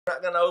We're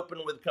not going to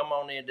open with Come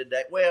On In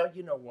today. Well,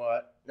 you know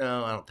what?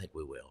 No, I don't think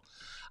we will.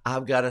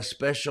 I've got a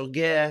special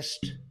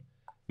guest,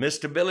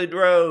 Mr. Billy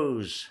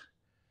Droze.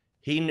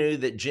 He knew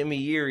that Jimmy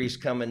Yeary's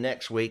coming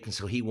next week, and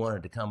so he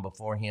wanted to come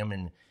before him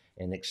and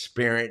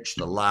experience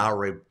the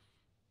Lowry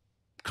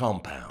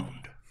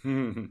compound.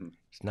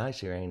 It's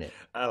nice here, ain't it?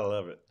 I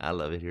love it. I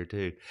love it here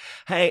too.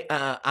 Hey,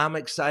 I'm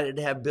excited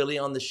to have Billy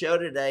on the show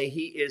today.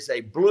 He is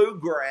a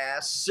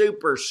bluegrass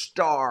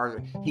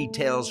superstar, he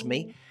tells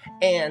me,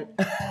 and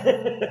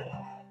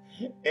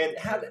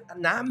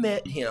and I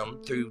met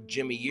him through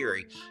Jimmy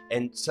Yeary,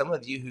 and some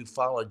of you who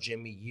follow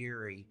Jimmy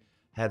Yeary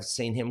have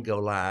seen him go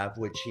live,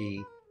 which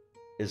he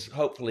is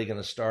hopefully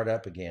going to start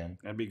up again.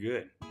 That'd be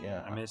good.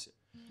 Yeah, I miss it.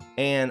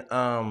 And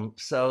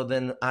so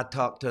then I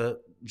talked to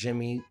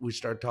Jimmy. We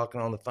started talking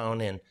on the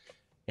phone, and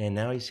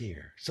now he's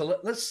here. So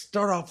let's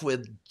start off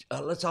with,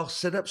 let's all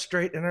sit up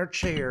straight in our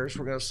chairs.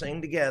 We're going to sing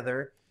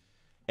together.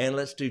 And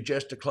let's do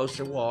Just a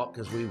Closer Walk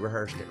because we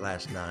rehearsed it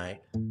last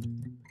night.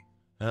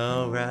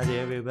 All right,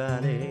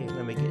 everybody.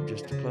 Let me get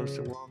just a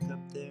closer walk up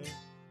there.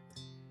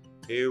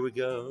 Here we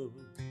go.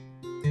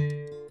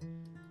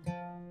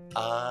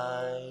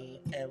 I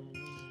am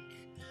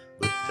weak,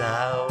 but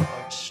thou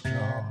art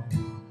strong.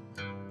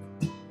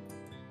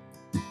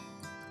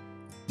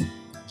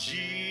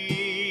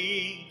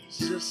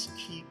 Jesus,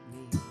 keep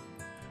me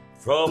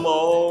from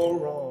all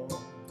wrong.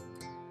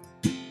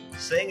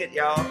 Sing it,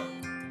 y'all.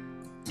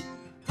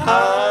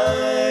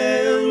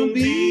 I'll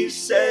be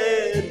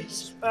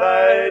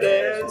satisfied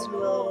as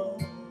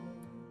long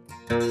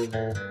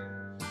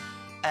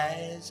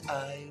as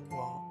I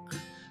walk.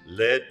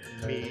 Let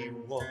me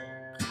walk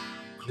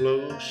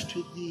close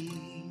to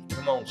thee.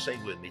 Come on,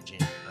 sing with me, Jim.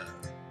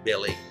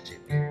 Billy,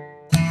 Jimmy.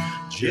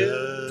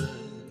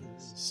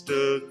 Just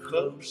a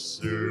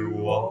closer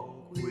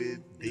walk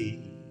with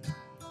thee.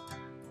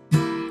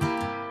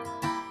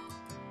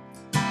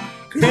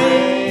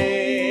 Great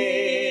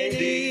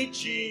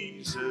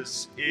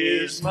Jesus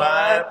is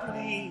my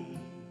plea.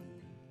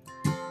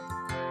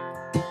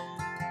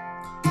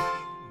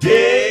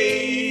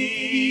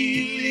 Daily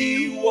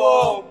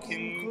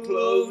walking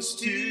close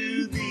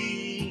to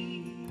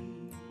thee.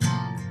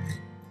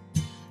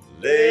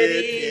 Let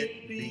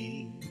it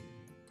be,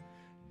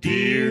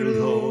 dear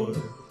Lord,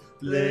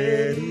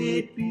 let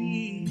it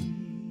be.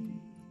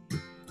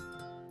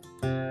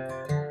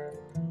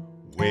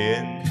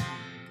 When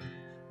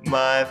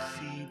my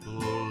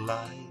feeble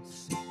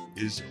life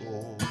is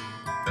o'er,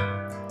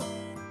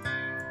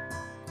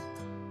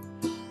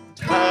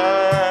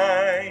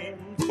 time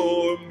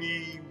for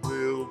me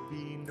will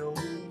be no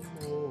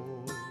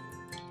more.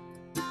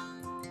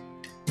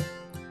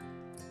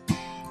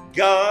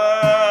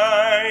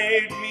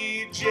 Guide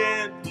me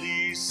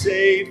gently,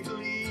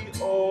 safely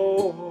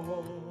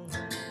on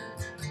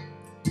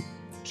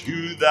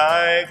to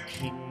thy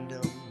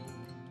kingdom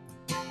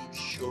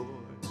shore,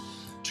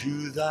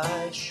 to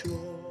thy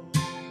shore.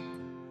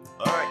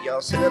 All right, y'all,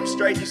 sit up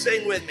straight and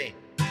sing with me.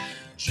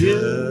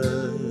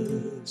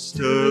 Just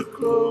a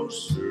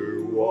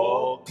closer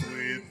walk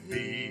with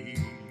thee.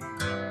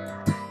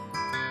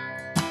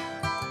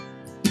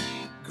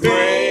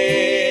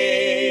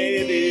 Granted,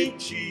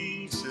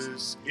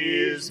 Jesus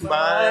is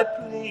my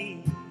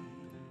plea.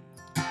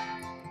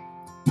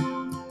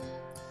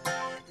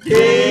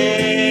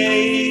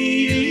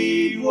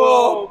 Daily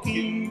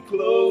walking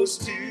close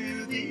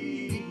to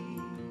thee.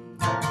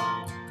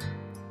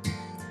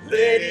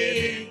 Let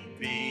it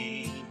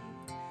be,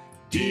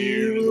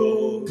 dear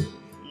Lord,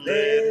 let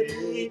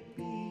it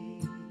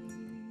be.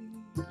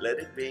 Let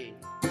it be.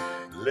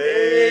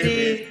 Let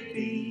it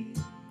be,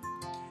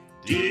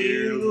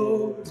 dear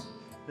Lord,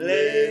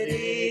 let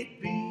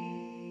it be.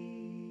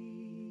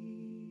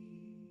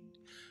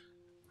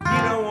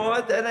 You know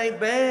what? That ain't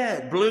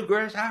bad.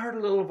 Bluegrass, I heard a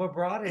little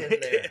vibrato in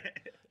there.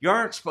 You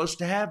aren't supposed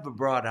to have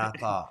vibrato, I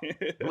thought.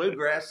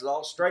 Bluegrass is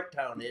all straight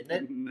tone, isn't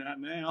it? Not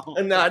now.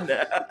 Not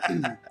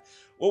now.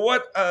 Well,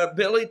 what,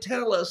 Billy,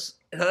 tell us,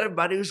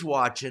 everybody who's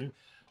watching,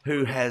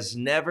 who has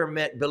never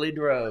met Billy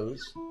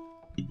Droze,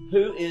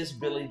 who is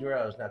Billy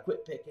Droze? Now,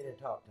 quit picking and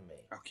talk to me.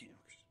 Okay.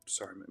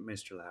 Sorry,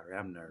 Mr. Lowry.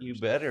 I'm nervous. You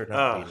better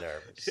not be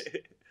nervous.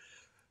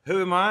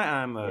 Who am I?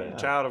 I'm a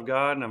child of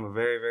God, and I'm a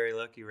very, very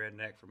lucky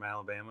redneck from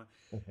Alabama.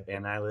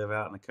 And I live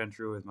out in the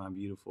country with my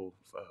beautiful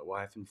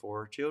wife and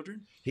 4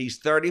 children. He's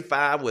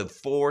 35 with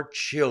 4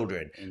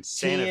 children. In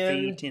Santa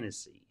Fe,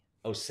 Tennessee.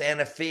 Oh,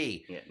 Santa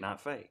Fe. Yeah, not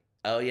Fe.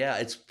 Oh,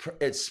 yeah.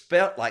 It's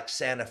spelt like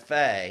Santa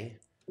Fe,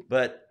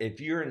 but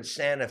if you're in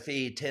Santa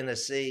Fe,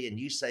 Tennessee, and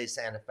you say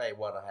Santa Fe,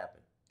 what'll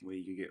happen? Well,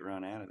 you get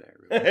run out of there.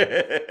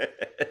 Really.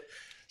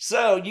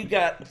 So you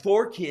got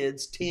 4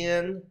 kids,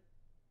 10,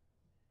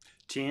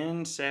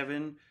 10,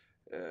 7,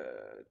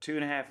 2.5,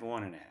 and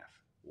 1.5.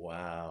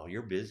 Wow,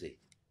 you're busy.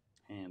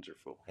 Hands are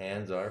full.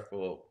 Hands are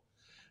full.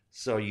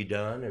 So are you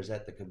done? Or is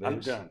that the caboose? I'm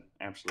done.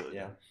 Absolutely.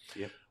 Yeah. Done.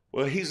 Yep.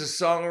 Well, he's a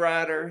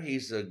songwriter.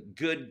 He's a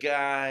good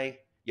guy.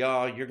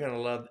 Y'all, you're going to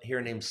love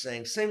hearing him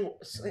sing. Sing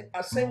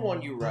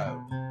one you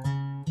wrote.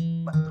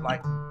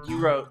 Like you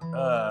wrote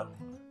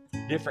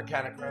Different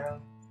Kind of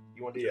Crown.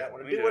 You want to do that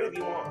one? Do whatever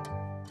you want.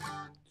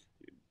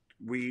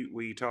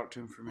 we talked to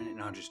him for a minute,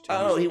 and I'll just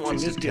Oh, he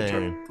wants his to guitar.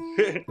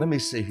 tune. Let me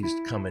see if he's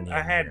coming in.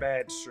 I had here.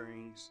 bad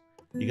strings.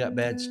 You got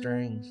bad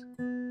strings?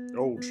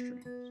 Old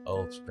strings.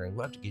 Old strings.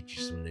 We'll have to get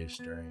you some new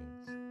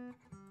strings.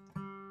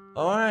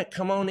 All right,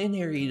 come on in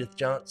here, Edith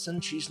Johnson.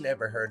 She's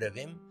never heard of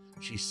him,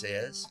 she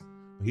says.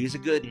 He's a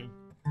good one.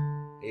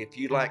 If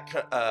you like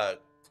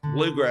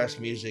bluegrass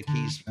music,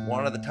 he's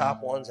one of the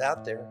top ones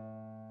out there.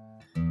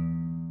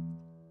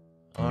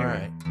 All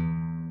right.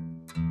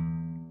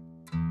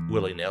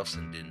 Willie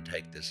Nelson didn't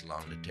take this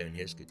long to tune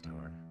his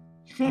guitar.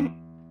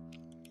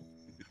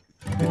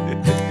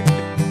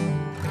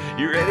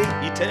 You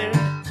ready? You tuned?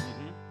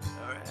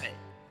 Mm-hmm. All right.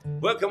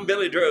 Welcome,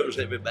 Billy Droze,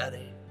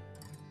 everybody.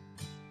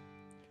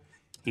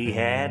 He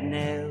had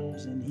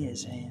nails in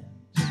his hands.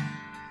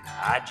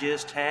 I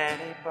just had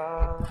a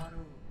bottle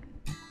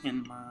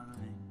in mine.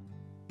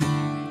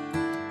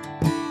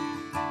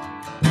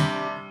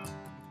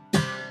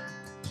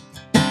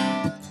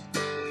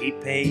 He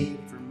paid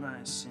for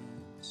my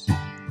sins.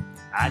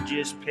 I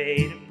just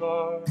paid a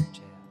bar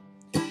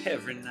tab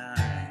every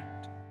night.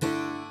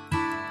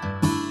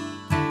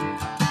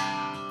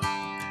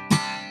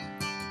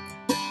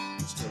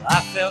 Still,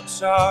 I felt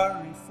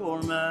sorry for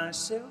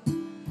myself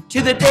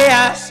till the day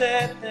I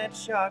set that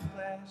shot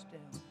glass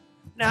down,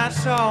 and I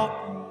saw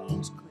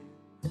things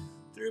clear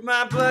through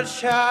my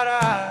bloodshot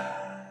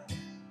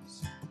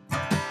eyes.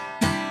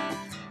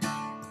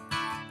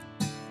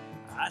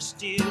 I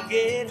still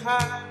get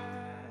high,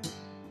 but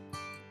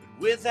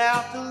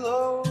without the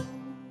lows.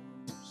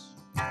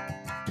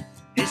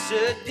 This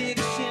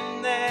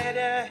addiction that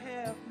I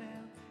have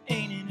now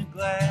ain't in a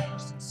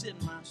glass, it's in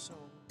my soul.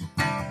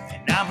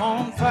 And I'm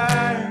on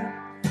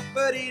fire,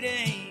 but it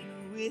ain't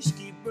a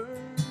whiskey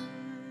burn.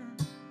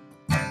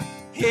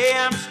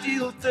 Yeah, I'm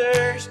still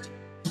thirsty,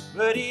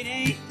 but it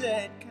ain't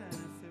that kind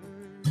of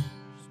thirst.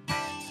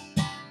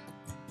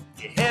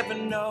 Yeah,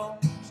 heaven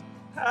knows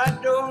I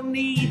don't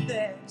need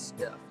that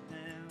stuff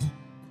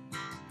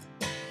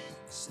now,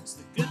 since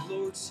the good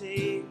Lord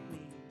saved me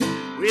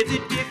with a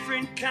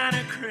different kind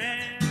of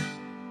crown.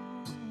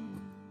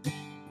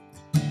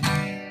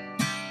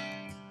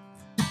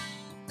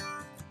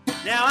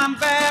 Now I'm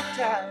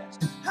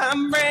baptized,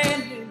 I'm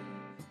brand new.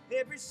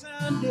 Every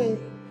Sunday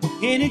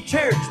in a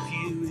church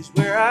pew is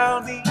where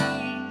I'll be.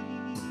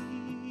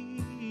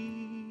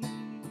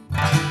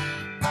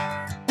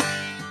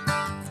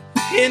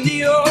 And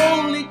the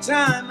only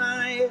time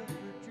I ever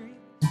drink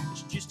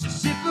is just a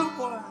sip of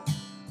wine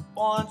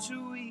once a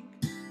week,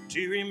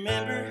 to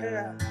remember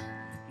how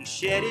he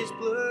shed his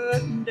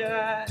blood and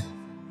died for me.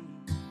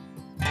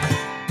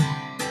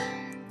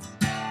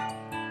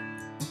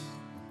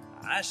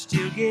 I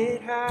still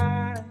get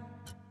high,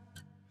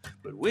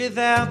 but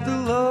without the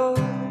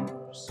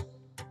lows.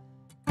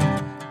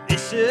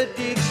 This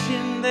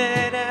addiction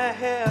that I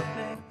have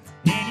now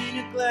ain't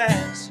in a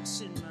glass,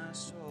 it's in my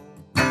soul.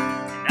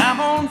 And I'm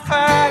on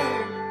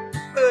fire,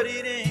 but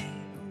it ain't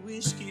a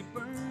whiskey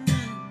burn.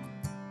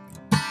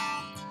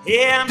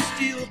 Yeah, I'm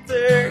still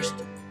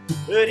thirsty,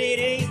 but it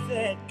ain't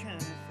that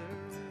kind of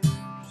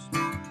thirst.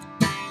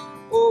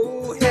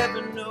 Oh,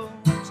 heaven knows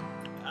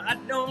I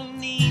don't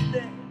need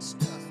that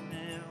stuff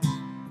now,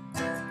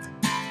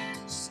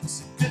 since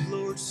the good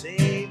Lord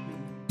saved me.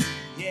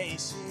 Yeah, he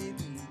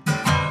saved me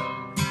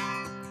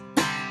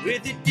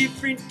with a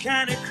different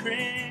kind of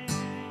crown.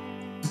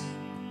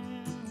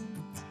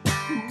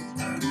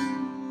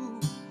 Ooh,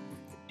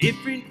 a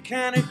different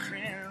kind of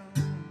crown.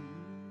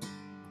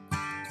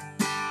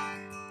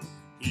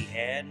 He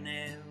had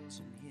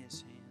nails in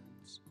his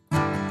hands.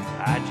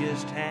 I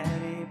just had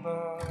a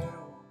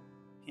bottle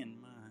in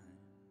mine.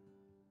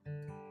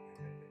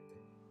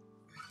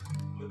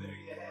 Well, there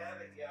you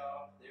have it,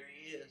 y'all. There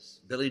he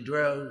is. Billy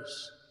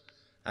Droze.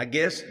 I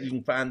guess you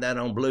can find that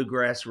on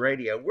Bluegrass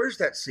Radio. Where's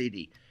that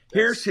CD?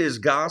 Here's his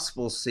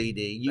gospel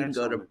CD. You can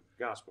go to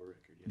gospel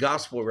record. Yeah.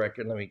 Gospel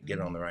record. Let me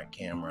get on the right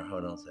camera.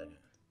 Hold on a second.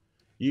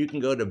 You can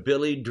go to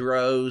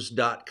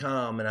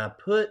billydroze.com, and I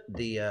put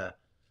the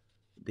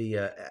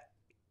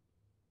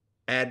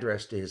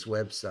address to his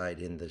website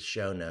in the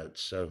show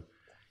notes, so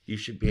you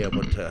should be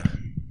able to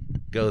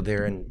go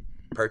there and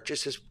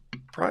purchase his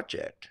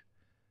project.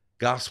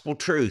 Gospel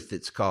Truth,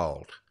 it's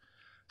called.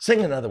 Sing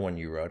another one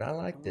you wrote. I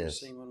like this.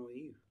 Sing one with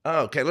you.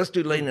 Oh, okay, let's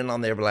do Leaning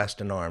on the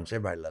Everlasting Arms.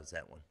 Everybody loves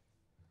that one.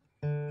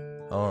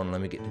 Hold on,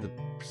 let me get to the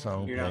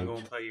song You're page. not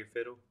going to play your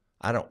fiddle,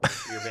 I don't.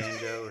 your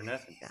banjo, or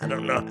nothing? I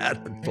don't know how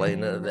to play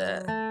none of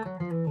that.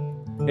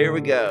 Here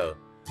we go.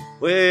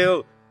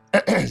 Well,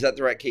 is that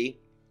the right key?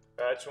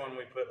 That's one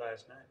we put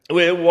last night.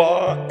 Well,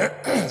 what?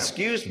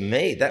 Excuse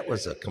me, that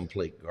was a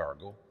complete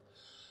gargle.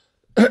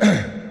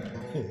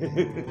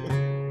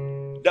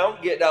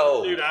 Don't get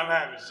old. Dude, I'm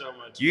having so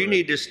much You fun.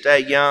 need to stay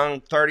young.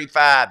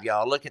 35,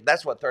 y'all. Look at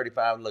that's what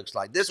 35 looks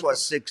like. This is what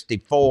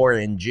 64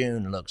 in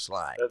June looks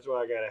like. That's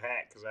why I got a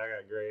hat, because I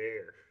got gray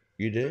hair.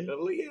 You do? But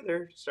yeah,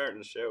 they're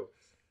starting to show.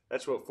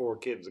 That's what 4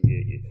 kids will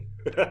get you.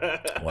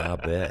 Well, I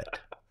bet.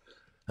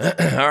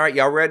 All right,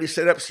 y'all ready?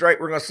 Sit up straight.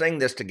 We're going to sing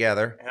this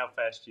together. How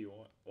fast do you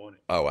want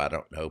it? Oh, I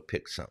don't know.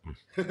 Pick something.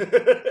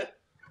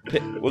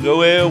 We'll go,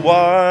 well,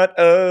 what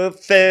a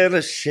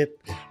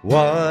fellowship,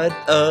 what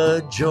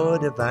a joy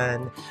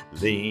divine,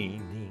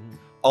 leaning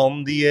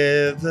on the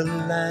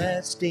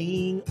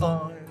everlasting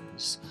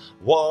arms.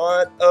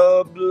 What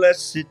a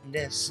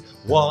blessedness,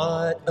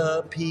 what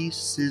a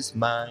peace is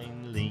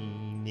mine,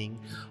 leaning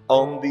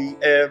on the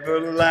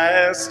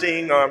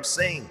everlasting arms.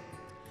 Sing.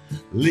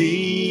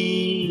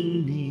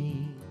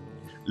 Leaning,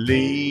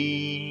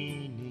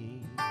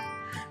 leaning,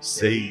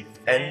 safe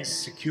and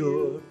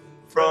secure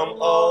from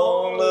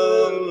all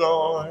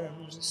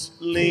alarms.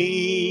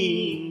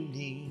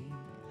 Leaning,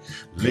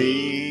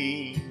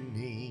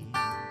 leaning,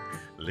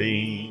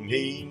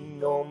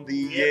 leaning on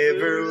the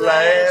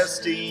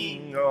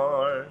everlasting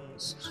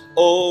arms.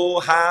 Oh,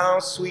 how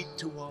sweet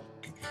to walk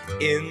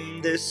in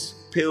this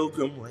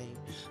pilgrim way,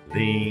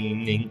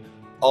 leaning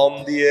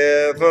on the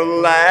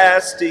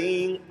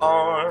everlasting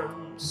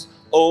arms.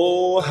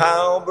 Oh,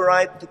 how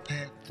bright the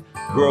path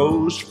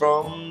grows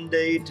from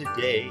day to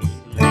day,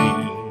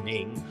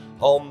 leaning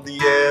on the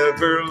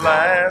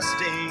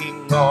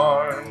everlasting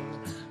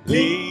arms.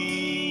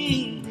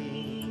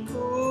 Leaning,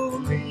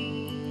 oh,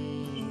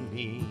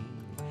 leaning,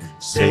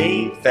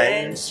 safe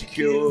and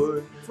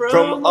secure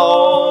from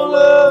all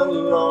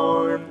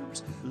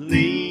alarms.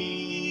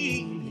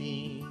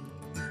 Leaning,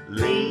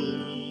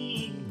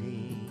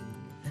 leaning,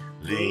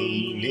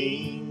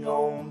 leaning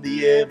on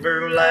the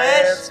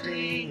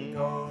everlasting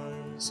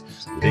arms,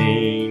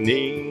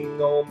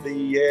 leaning on the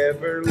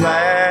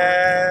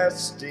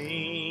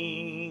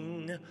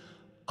everlasting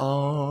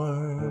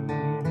arms.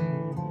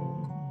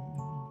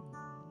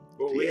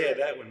 Well, we had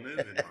that one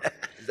moving.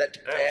 Is that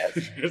too fast?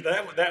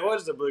 that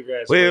was the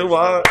bluegrass. Well,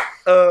 what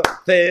a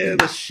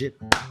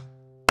fellowship,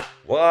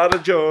 what a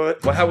joy.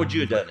 Well, how would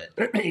you have done it?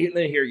 Let me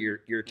hear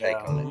your take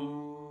on it.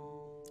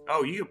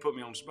 Oh, you put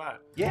me on the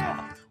spot.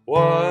 Yeah.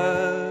 What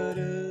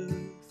a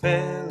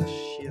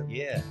fellowship.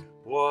 Yeah.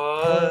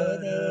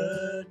 What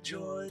a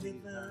joy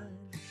divine,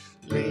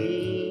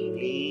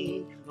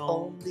 leaning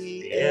on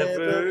the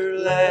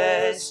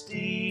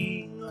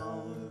everlasting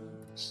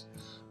arms.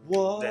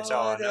 What That's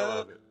all I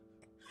know of it.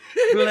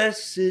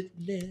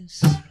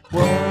 blessedness,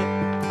 what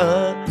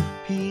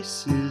a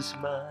peace is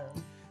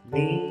mine,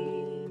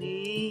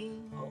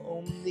 leaning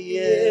on the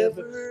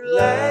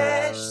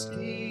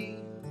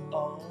everlasting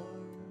arms.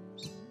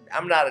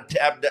 I'm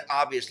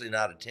obviously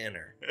not a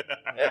tenor.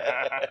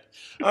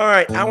 All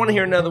right, I want to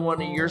hear another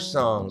one of your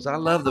songs. I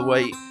love the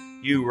way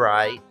you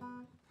write.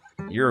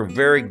 You're a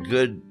very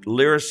good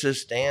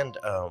lyricist and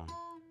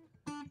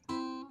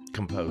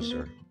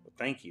composer. Well,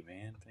 thank you,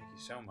 man. Thank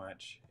you so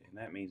much, and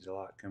that means a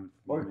lot coming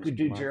from Or you, could Mr.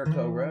 do Mark.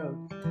 Jericho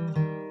Road.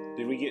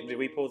 Did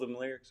we pull them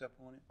lyrics up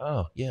on it?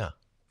 Oh, yeah.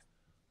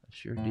 I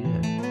sure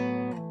did.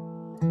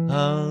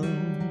 Oh,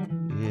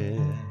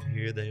 yeah.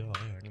 Here they are.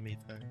 Let me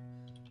think.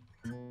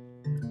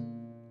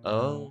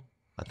 Oh,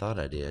 I thought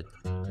I did.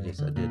 I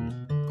guess I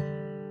didn't.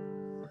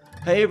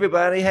 Hey,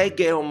 everybody. Hey,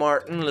 Gail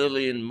Martin,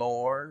 Lillian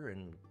Moore,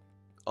 and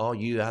all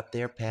you out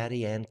there,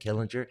 Patty Ann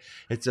Killinger.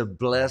 It's a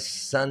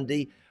blessed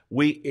Sunday.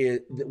 What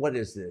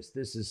is this?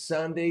 This is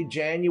Sunday,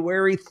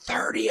 January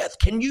 30th.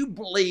 Can you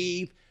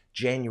believe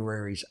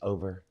January's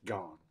over?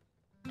 Gone.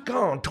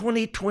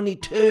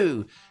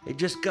 2022. It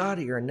just got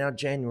here, and now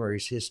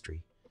January's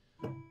history.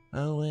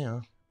 Oh,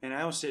 well. And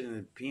I was sitting at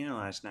the piano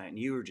last night, and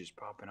you were just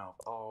popping off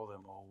all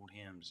them old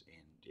hymns. And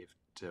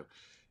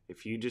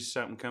if you just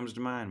something comes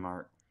to mind,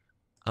 Mark,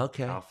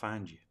 Okay. I'll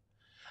find you.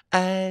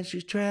 As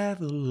you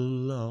travel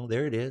along,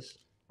 there it is,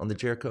 on the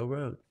Jericho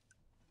Road.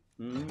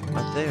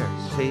 Up there.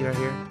 See right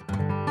here?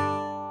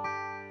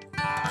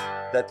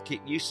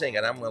 You sing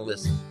it. I'm going to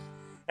listen.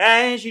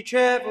 As you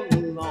travel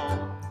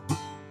along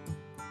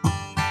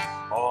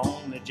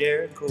on the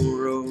Jericho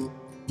Road,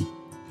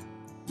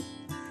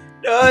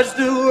 does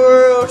the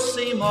world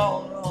seem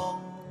all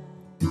wrong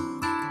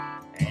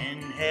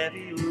and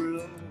heavy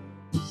road?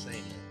 Sing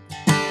it.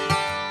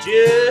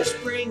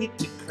 Just bring it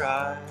to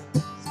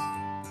Christ,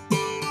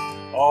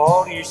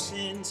 all your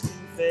sins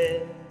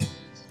confess,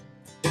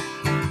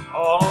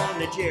 on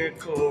the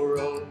Jericho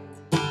Road,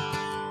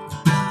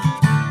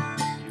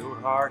 your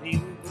heart He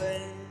will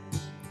bless,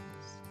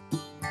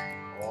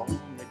 on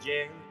the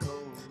Jericho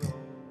Road,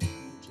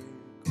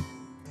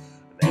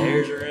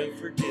 there's room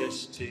for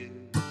just two,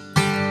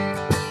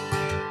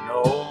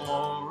 no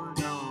more,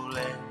 no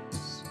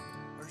less.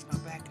 Where's my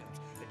backups?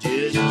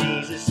 Just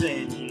Jesus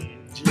and you.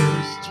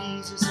 Just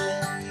Jesus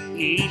and you.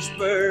 Each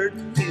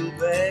burden He'll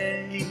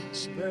bear.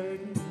 Each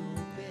burden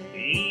you'll bear.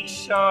 Each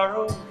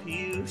sorrow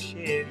He'll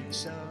share. Each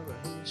sorrow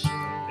he'll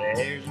share.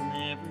 There's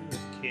never a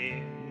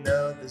care.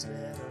 No, there's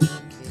never a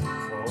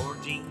care. For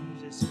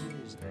Jesus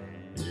is there.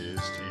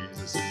 Yes,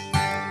 Jesus is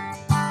there.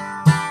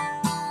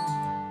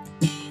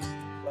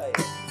 Play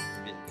it.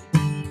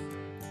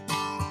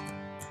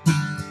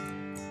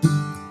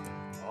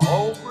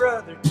 Oh,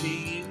 brother, to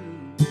you,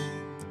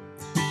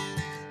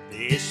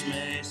 this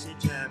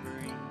message I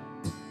bring.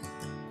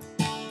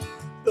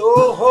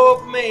 Though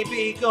hope may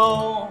be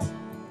gone,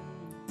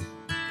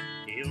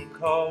 He'll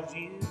cause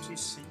you to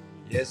sing.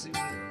 Yes, he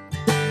will.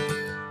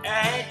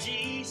 At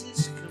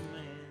Jesus'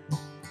 command,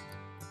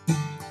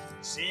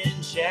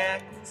 Sin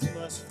shackles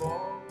must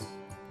fall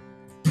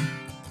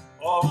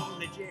on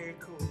the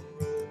Jericho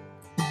road.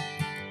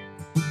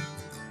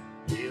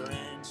 He'll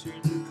answer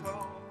the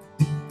call.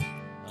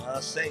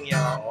 Sing,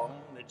 y'all. On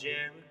the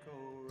Jericho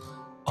road.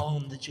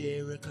 On the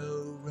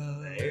Jericho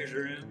road. There's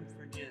room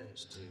for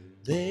just two.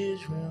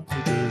 There's room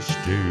for just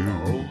two. No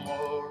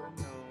more and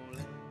no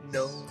less.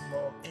 No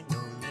more and no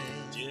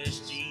less.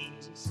 Just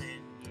Jesus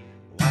and you.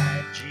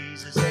 Why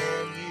Jesus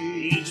and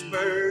you. Each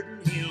burden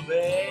he'll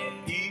bear.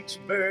 Each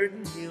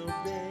burden he'll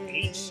bear.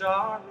 Each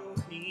sorrow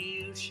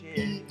he'll share.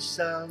 Each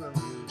sorrow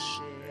he'll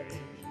share.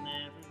 There's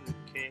never a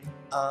care.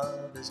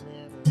 There's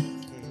never a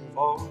care.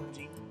 For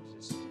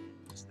Jesus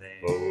is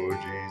there. For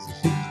Jesus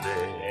is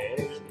there.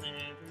 There's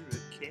never a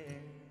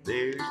care.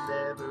 There's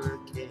never a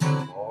care.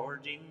 For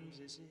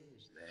Jesus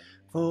is there.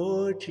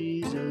 For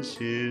Jesus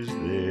is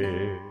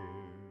there.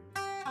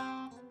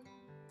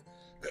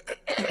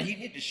 You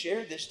need to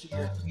share this to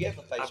your. You have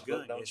a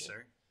Facebook, don't yes, you?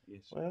 sir.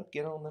 Yes. Well,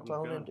 get on the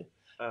phone and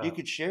Uh, you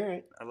could share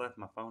it. I left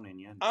my phone in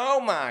yonder. Oh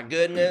my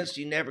goodness,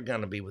 you're never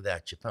gonna be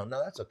without your phone. No,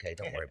 that's okay.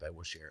 Don't worry about it.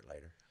 We'll share it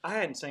later. I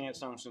hadn't sang that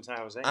song since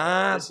I was 8.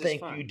 I This is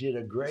think fun. you did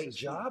a great This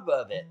is job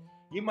of it.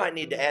 You might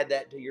need to add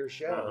that to your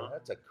show. Uh-huh.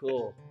 That's a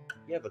cool.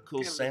 You have a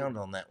cool Yeah, a sound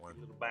on that one. A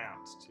little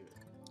bounce to it.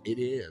 It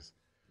is.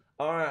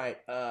 All right.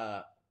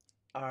 All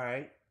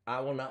right. I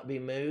will not be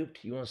moved.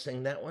 You want to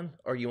sing that one,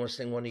 or you want to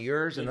sing one of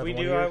yours? Did Another we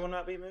one do of I yours? Will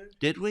Not Be Moved?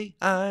 Did we?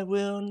 I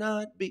will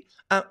not be.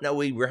 No,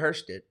 we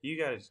rehearsed it. You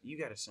gotta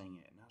sing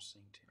it, and I'll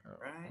sing too.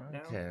 Right?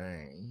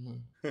 Okay.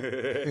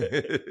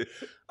 No?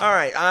 All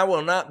right. I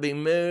will not be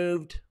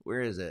moved. Where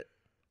is it?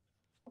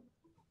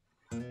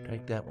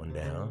 Take that one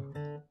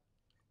down.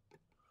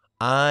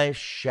 I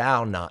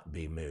shall not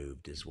be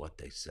moved is what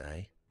they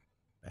say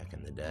back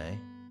in the day.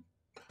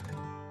 Where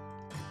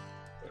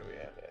do we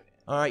have that in?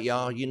 All right,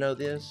 y'all. You know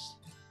this?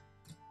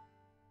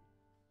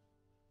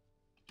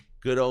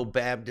 Good old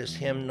Baptist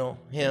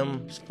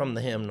hymns from the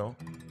hymnal.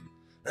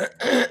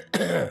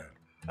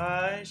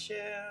 I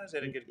shall. Is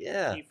that a good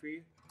Yeah. key for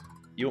you?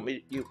 You want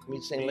me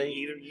to sing lead?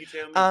 Either you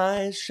tell me.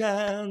 I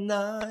shall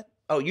not.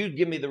 Oh, you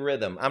give me the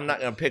rhythm. I'm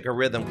not going to pick a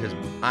rhythm because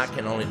I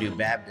can only do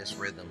Baptist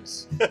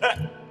rhythms.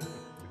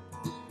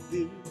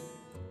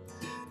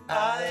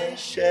 I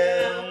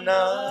shall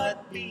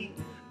not be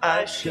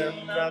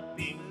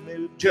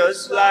moved,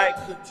 just like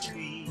a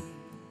tree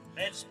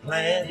That's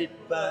planted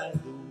by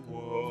the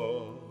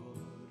water.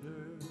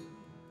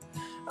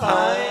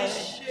 I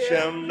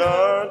shall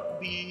not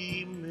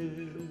be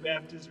moved.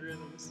 Baptist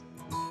rhythms.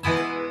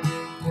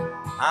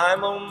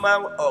 I'm on my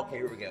way. Okay,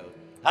 here we go.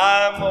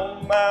 I'm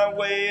on my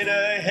way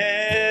to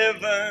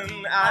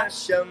heaven. I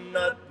shall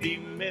not be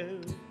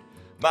moved.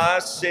 My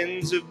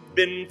sins have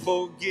been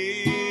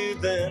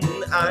forgiven.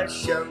 I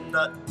shall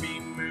not be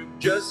moved,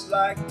 just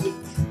like the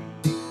tree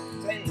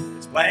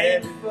that's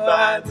planted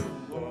by the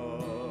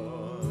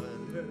water.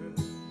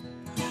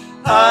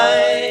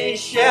 I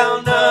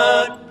shall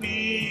not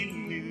be moved.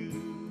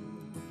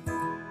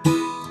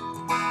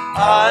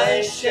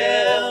 I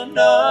shall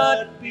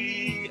not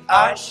be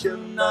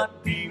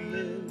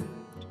moved.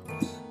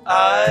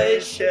 I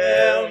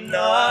shall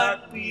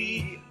not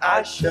be,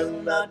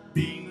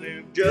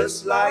 moved,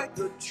 just like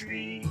the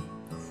tree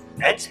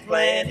that's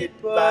planted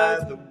by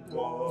the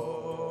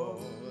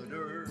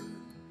water.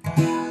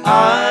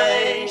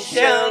 I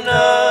shall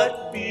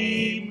not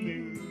be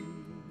moved.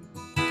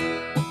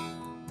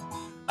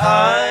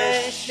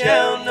 I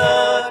shall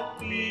not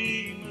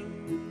be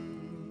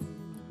moved.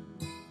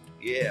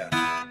 Yeah.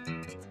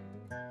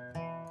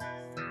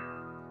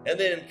 And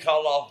then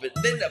call off it.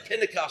 Then the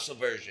Pentecostal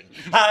version.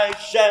 I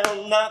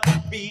shall not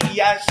be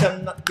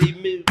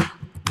moved.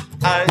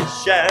 I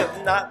shall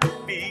not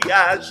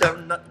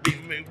be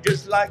moved,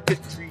 just like a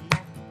tree.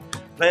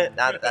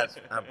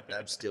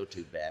 I'm still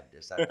too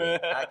Baptist.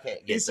 I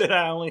can't get He said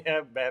I only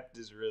have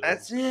Baptist rhythms.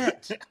 That's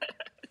it.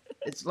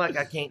 It's like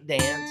I can't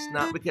dance,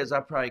 not because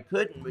I probably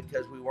couldn't,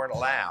 because we weren't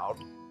allowed.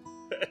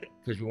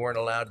 Because we weren't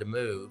allowed to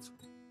move.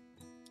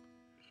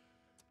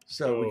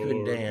 So we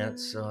couldn't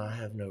dance, so I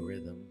have no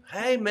rhythm.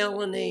 Hey,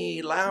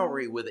 Melanie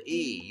Lowry with an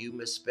E. You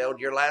misspelled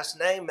your last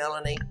name,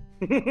 Melanie.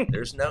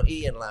 There's no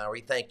E in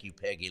Lowry. Thank you,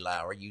 Peggy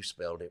Lowry. You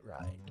spelled it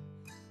right.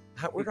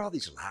 Where'd all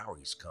these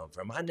Lowrys come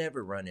from? I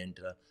never run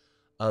into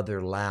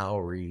other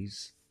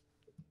Lowrys.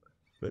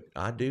 But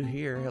I do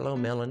here. Hello,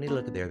 Melanie.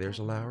 Look at there. There's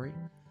a Lowry.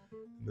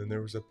 And then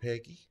there was a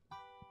Peggy.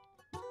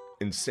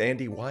 And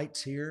Sandy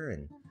White's here.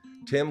 And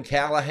Tim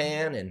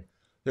Callahan. And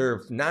there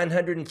are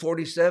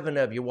 947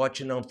 of you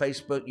watching on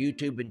Facebook,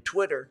 YouTube, and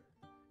Twitter,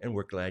 and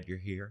we're glad you're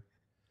here.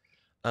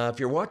 If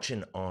you're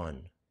watching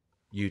on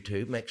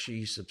YouTube, make sure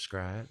you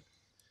subscribe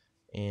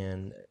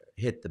and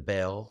hit the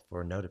bell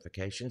for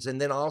notifications. And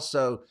then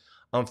also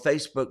on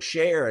Facebook,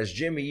 share, as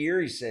Jimmy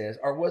Erie says,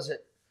 or was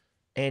it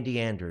Andy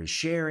Andrews?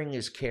 Sharing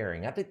is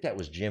caring. I think that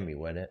was Jimmy,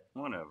 wasn't it?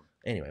 One of them.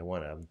 Anyway,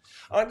 one of them.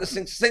 I'd like to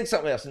sing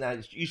something else. Now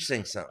you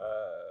sing something.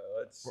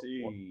 Let's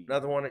see.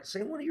 Another one.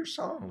 Sing one of your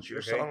songs. You're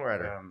a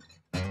songwriter.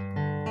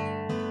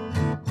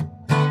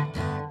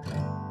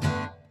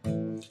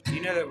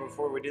 You know that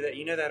before we do that,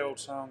 you know that old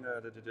song,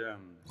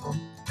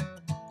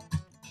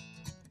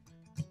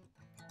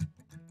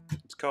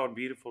 called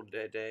Beautiful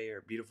Day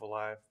or Beautiful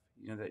Life.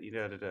 You know that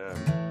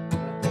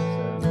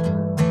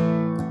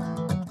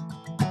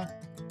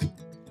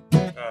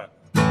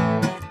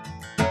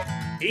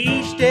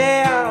each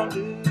day I'll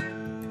do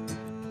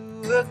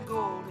a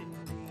golden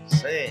deed.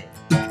 Sing.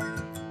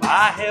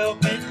 By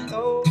helping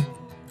those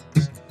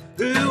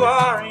who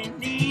are in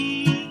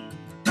need.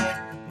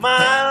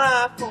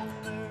 My life on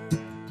earth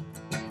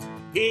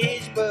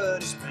is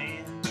but a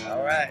span.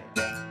 All right.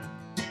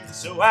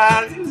 So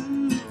I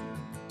do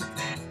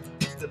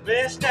the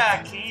best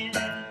I can.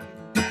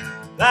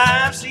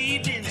 Life's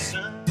evening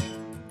sun,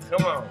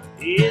 come on,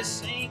 is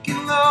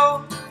sinking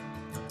low.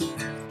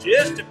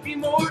 Just a few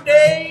more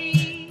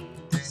days,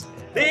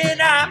 then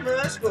I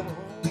must go home.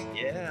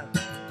 Yeah.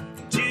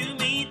 To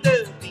meet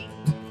the things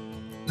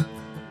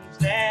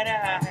that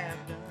I have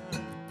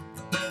done,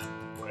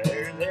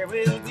 where there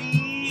will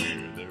be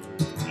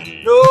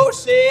no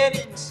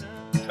setting sun.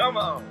 Come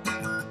on. You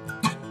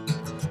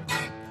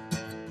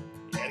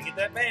gotta get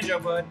that banjo,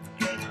 bud.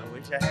 I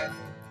wish I had one.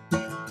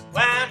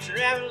 While I'm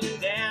traveling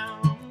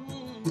down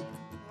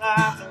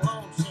life's a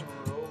lonesome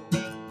road,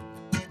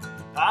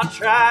 I'll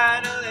try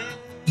to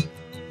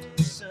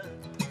listen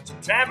to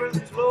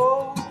travelers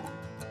low.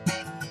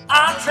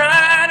 I'll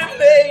try to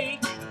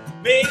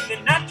make the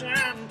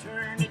nighttime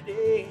turn to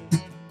day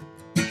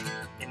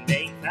and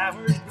make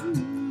flowers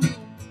bloom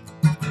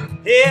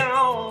here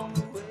on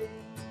the way.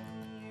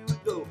 Here we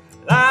go.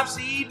 Life's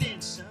evening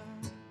sun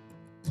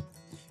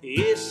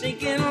is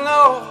sinking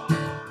low.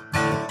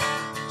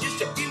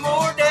 Just a few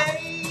more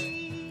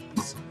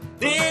days,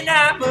 then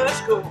I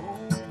must go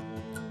home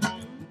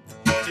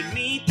to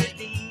meet the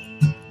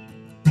deeds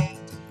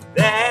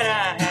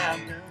that I have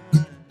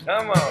done.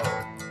 Come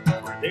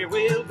on. Where there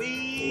will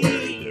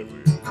be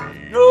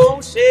no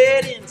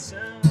setting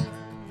sun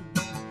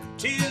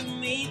to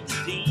meet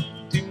the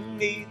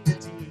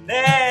deeds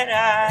that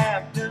I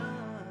have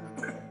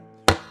done.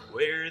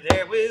 Where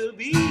there will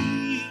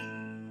be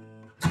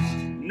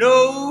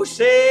no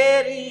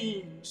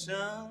setting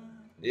sun.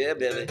 Yeah,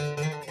 Billy.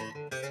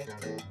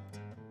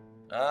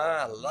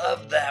 I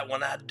love that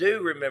one. I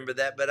do remember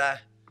that, but I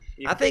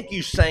think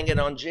you sang it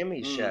on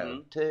Jimmy's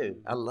show too.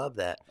 I love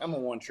that. I'm a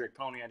one-trick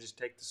pony. I just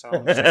take the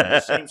songs, the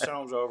same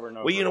songs over and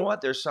over. Well, you know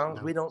what? There's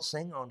songs we don't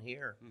sing on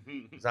here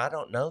because I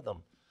don't know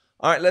them.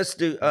 All right, let's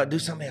do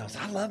something else.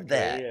 I love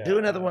that. Yeah. Do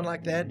another one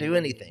like that. Do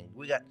anything.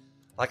 We got,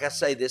 like I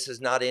say, this is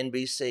not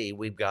NBC.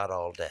 We've got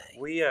all day.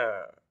 We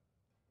Or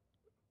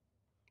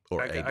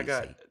ABC. I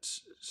got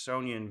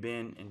Sonia and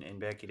Ben and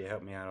Becky to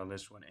help me out on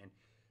this one, and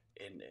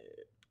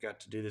got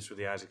to do this with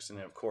the Isaacs, and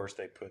then of course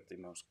they put the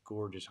most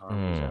gorgeous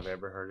harmonies I've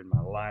ever heard in my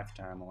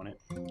lifetime on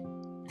it.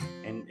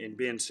 And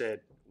Ben said,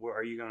 "Well,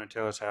 are you going to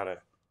tell us how to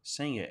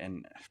sing it?"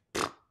 And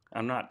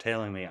I'm not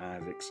telling the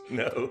Isaacs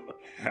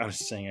how to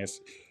sing it.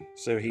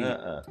 So he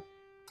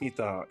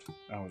thought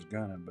I was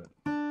gonna,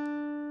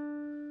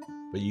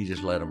 but you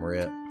just let them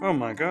rip. oh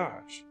my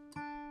gosh,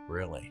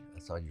 Really,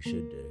 that's all you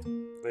should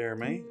do. they're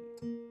amazing.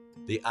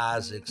 The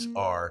Isaacs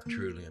are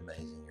truly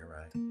amazing. You're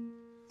right.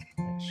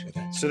 Make sure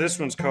that's So this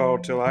one's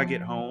called "Till I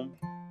Get Home."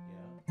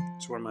 yeah.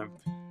 It's one of my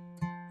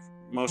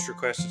most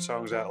requested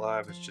songs out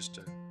live. It's just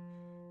a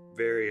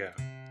very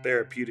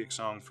therapeutic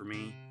song for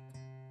me.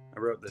 I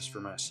wrote this for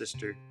my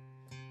sister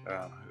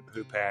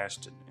who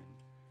passed, and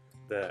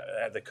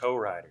the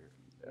co-writer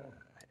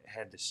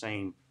had the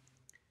same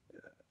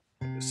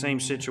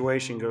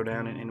situation go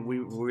down, and we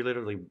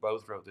literally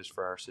both wrote this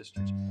for our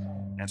sisters.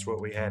 That's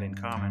what we had in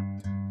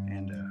common.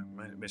 And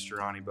Mr.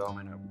 Ronnie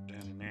Bowman up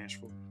down in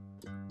Nashville.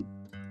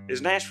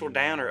 Is Nashville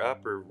down or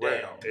up or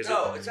where? Down. Is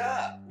No, it? it's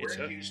up. It's We're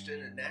in up.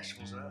 Houston and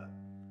Nashville's up.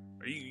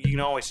 You can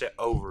always say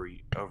over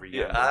you.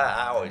 Yeah,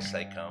 I always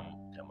say come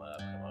up,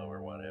 come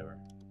over, whatever.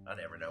 I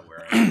never know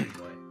where I am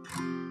anyway.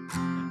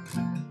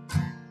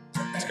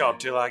 It's called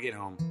 "Till I Get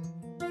Home."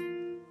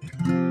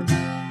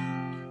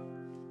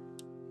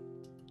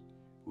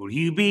 Will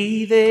you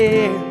be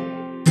there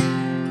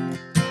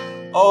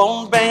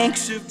on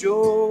banks of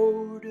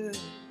Jordan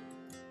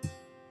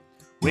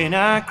when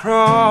I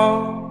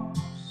cross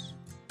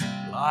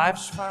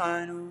life's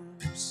final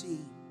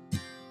sea?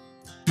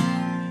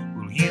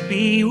 Will you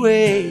be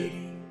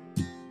waiting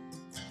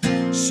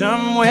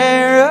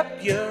somewhere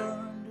up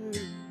yonder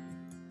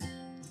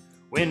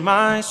when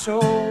my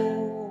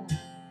soul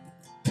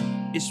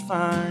is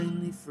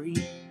finally free?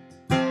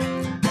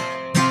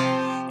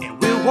 And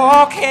we'll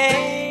walk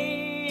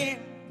hand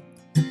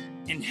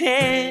in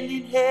hand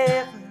in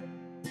heaven,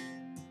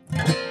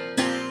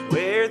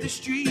 where the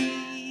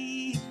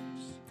streets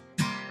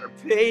are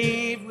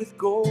paved with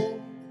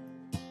gold.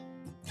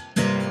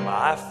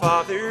 My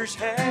father's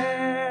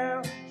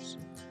house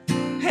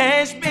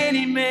has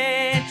many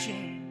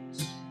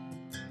mansions.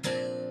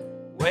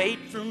 Wait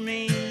for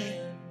me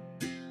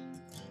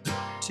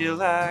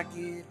till I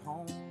get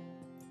home.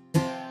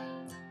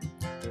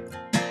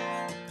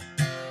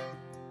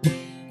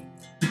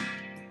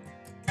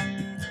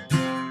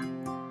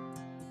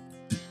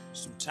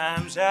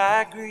 Sometimes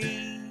I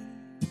grieve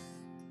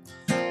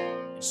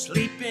and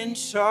sleep in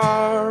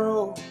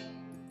sorrow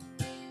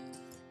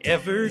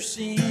ever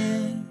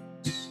since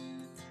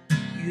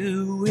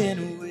you went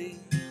away.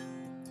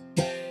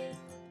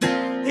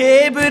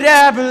 Hey, but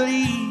I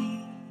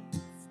believe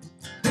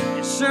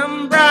that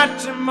some bright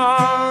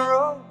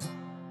tomorrow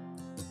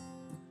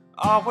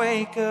I'll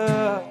wake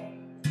up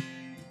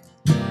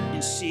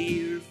and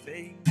see her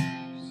face,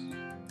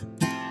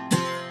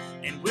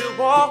 and we'll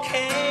walk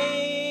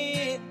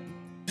hand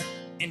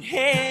in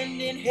hand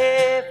in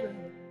heaven,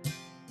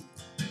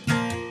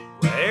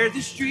 where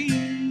the streets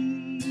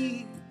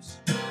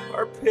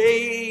are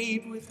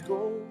paved with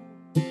gold.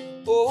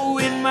 Oh,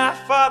 in my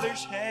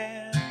Father's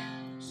house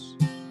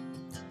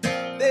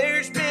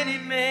there's many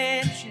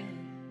mansions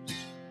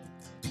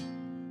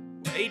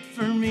wait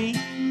for me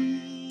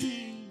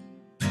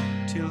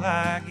till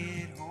I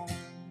get home.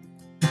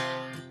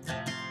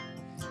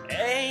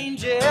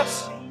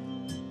 Angels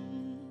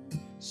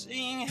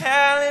sing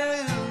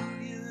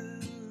hallelujah,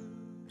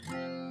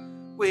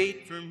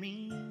 wait for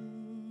me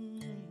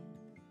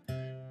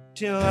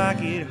till I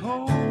get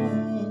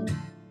home.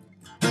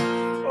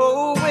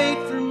 Oh, wait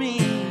for me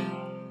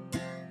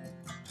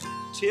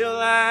till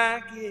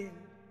I get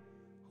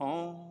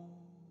home.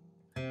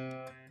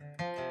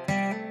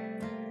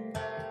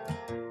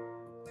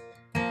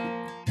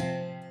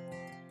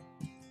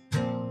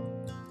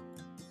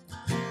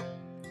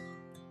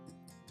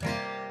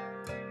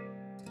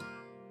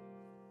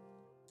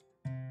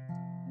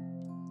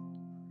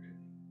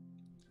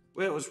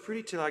 Well, it was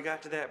pretty till I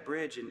got to that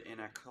bridge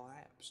and I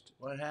collapsed.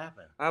 What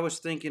happened? I was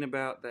thinking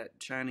about that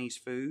Chinese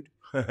food.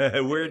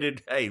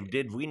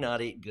 Did we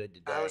not eat good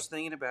today? I was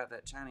thinking about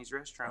that Chinese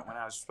restaurant when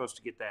I was supposed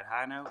to get that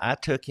high note. I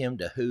took him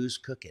to Who's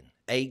Cooking,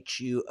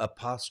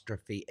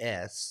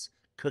 HU''S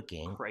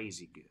Cooking.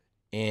 Crazy good.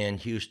 In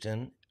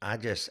Houston. I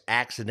just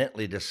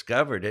accidentally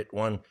discovered it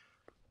one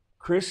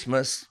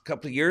Christmas a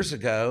couple of years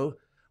ago.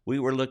 We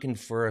were looking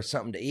for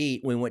something to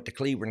eat. We went to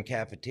Cleveland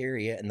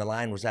Cafeteria, and the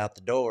line was out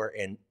the door,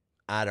 and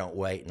I don't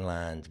wait in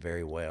lines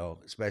very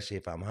well, especially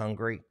if I'm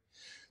hungry.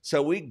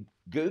 So we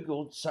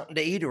Googled something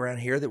to eat around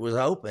here that was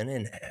open,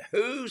 and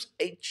Who's,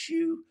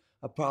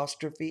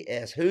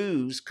 HU''S,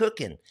 Who's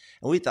Cooking.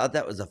 And we thought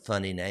that was a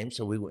funny name,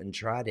 so we went and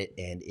tried it,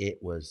 and it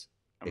was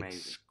amazing.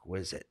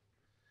 Exquisite.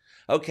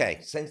 Okay,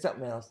 sing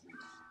something else.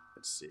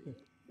 Let's see.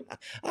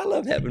 I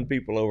love having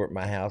people over at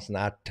my house, and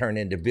I turn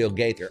into Bill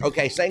Gaither.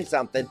 Okay, sing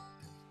something.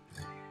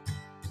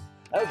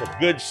 That was a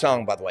good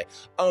song, by the way.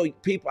 Oh,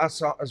 people, I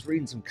was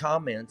reading some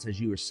comments as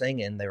you were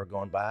singing. They were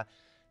going by.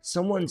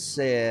 Someone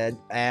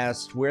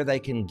asked where they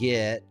can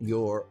get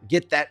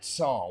that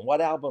song.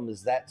 What album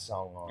is that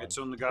song on? It's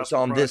on the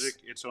Gospel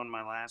Project. It's on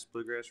my last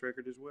bluegrass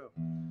record as well.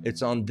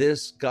 It's on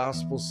this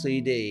gospel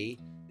CD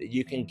that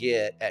you can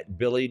get at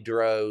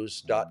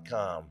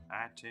billydroze.com.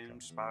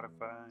 iTunes,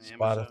 Spotify,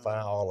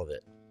 Amazon. All of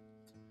it.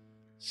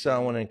 So I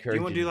want to encourage you.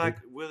 You want to do like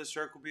Will the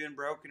Circle Being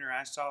Broken or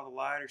I Saw the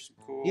Light or some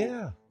cool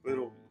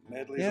little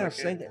medleys? Yeah, like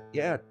sing that? it.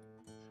 Yeah.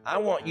 I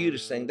want you to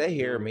sing. They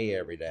hear me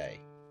every day.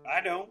 I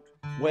don't.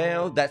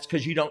 Well, that's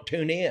because you don't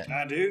tune in.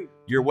 I do.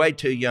 You're way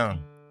too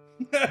young.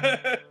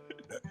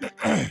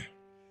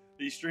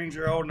 These strings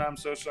are old and I'm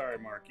so sorry,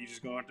 Mark. You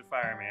just going to have to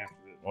fire me after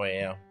this.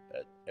 Well,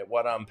 at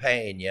what I'm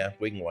paying you,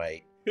 we can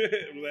wait. Well,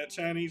 that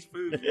Chinese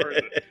food's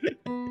worth it.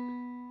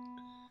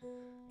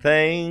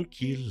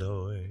 Thank you,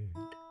 Lord.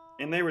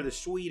 And they were the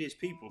sweetest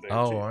people there,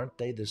 too. Aren't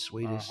they the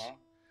sweetest? Uh-huh.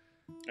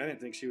 I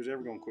didn't think she was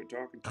ever going to quit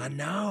talking to me. I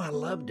know. I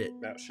loved it.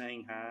 About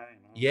Shanghai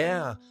and all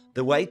that.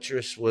 The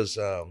waitress was,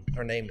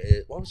 her name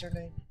is, what was her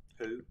name?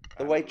 Who?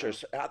 The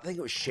waitress. I think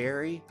it was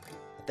Sherry.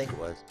 I think it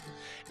was.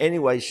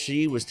 Anyway,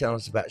 she was telling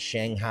us about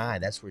Shanghai.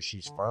 That's where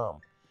she's from.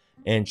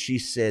 And she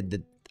said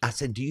that, I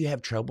said, do you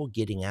have trouble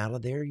getting out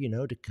of there,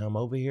 to come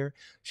over here?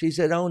 She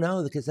said, oh,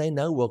 no, because they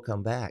know we'll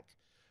come back.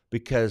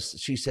 Because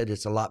she said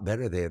it's a lot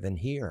better there than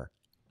here.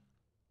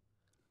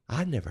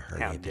 I never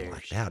heard anything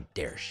like that. How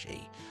dare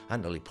she? I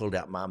nearly pulled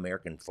out my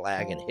American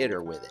flag and hit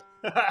her with it.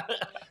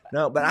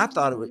 No, but I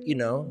thought it would,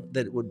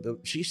 that it would.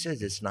 She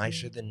says it's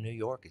nicer than New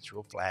York. It's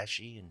real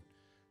flashy, and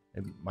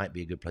it might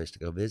be a good place to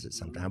go visit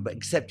sometime. But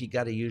except you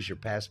got to use your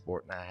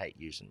passport, and I hate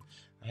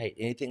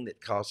anything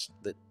that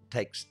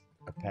takes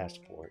a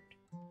passport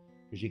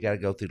because you got to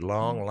go through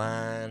long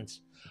lines.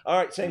 All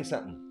right, sing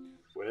something.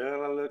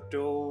 Well, I looked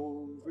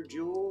over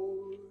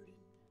Jordan.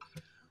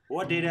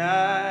 What did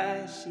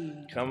I see?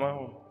 Come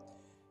on.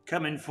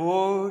 Coming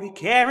for to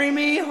carry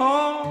me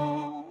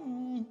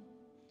home.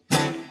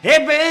 A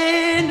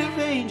band of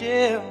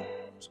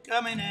angels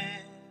coming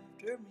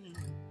after me.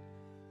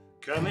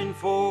 Coming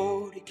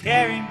for to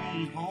carry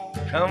me home.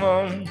 Come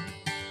on.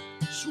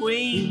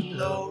 Swing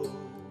low,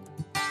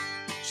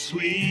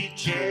 sweet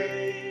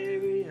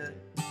chariot.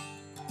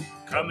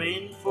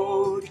 Coming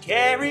for to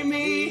carry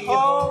me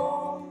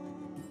home.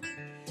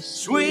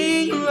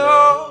 Swing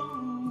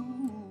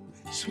low,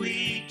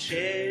 sweet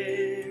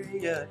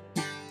chariot.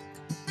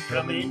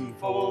 Coming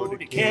for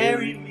to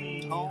carry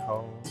me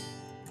home.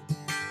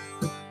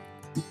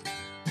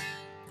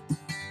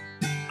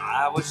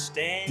 I was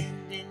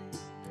standing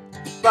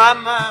by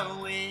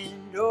my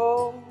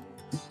window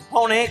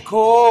on a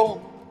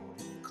cold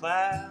and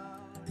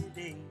cloudy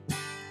day.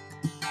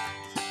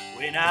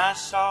 when I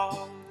saw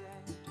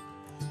that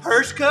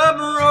hearse come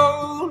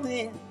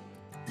rolling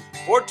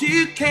for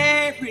to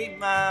carry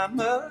my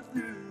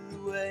mother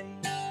away.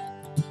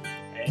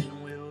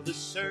 And will the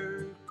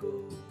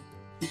circle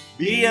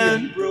be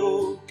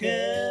unbroken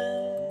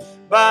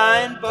by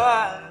and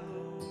by,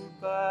 Lord,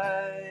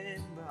 by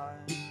and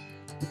by?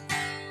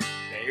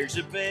 There's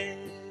a better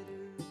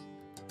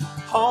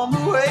home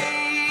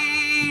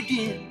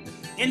awaiting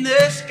in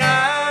the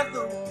sky,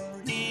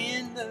 Lord,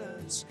 in the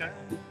sky.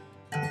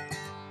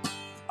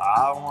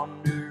 I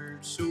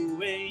wandered so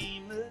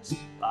aimless,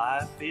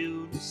 life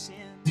filled with sin.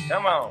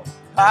 Come on.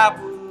 I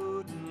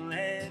wouldn't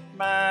let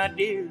my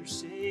dear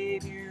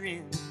Savior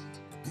in.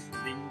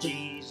 Then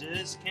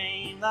Jesus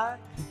came like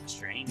a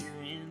stranger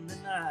in the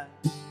night.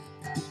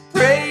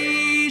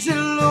 Praise the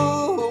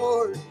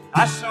Lord,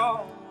 I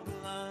saw the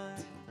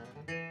light.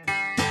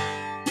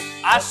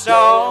 I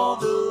saw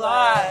the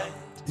light.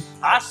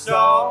 I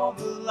saw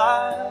the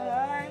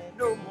light.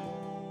 No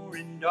more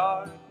in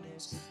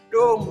darkness,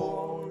 no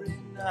more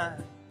in night.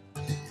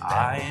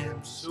 I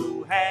am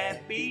so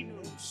happy,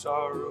 no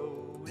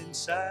sorrow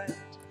inside.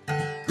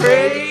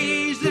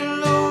 Praise the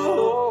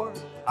Lord,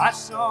 I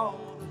saw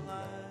the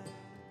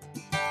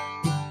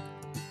light.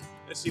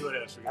 Let's see what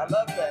else we got. I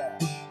love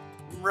that.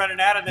 I'm running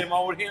out of them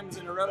old hymns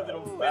in a row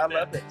that'll fit I that.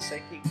 love it.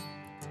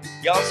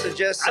 Y'all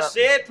suggest I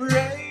something. said,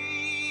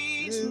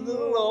 praise the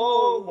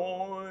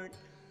Lord,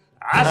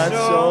 I I saw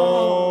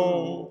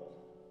saw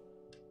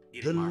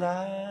Get the it, Mark.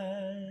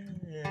 light.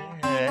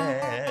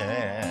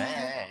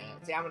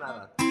 See,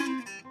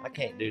 I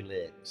can't do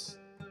licks.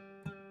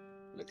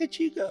 Look at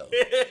you go.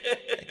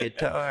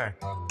 Guitar.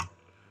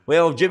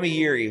 Well, if Jimmy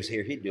Yeary was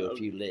here, he'd do a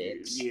few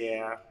licks.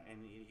 Yeah, and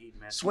he'd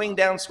mess Swing up.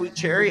 Down Sweet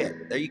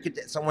Chariot. There, you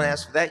could. Someone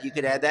asked for that. You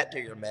could add that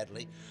to your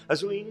medley. A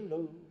swing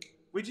low.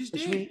 We just A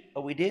did. sweet.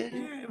 Oh, we did.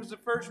 Yeah, it was the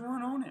first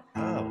one on it.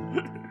 Oh.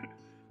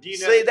 Do you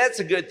know? See, that's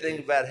a good thing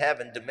about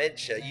having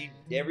dementia.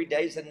 Every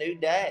day's a new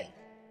day.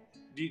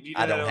 Do you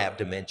I know don't that- have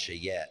dementia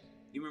yet.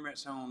 You remember that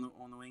song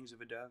on the Wings of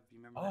a Dove? You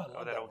remember Oh, I that?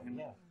 love that that old one,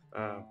 hymn?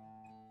 yeah.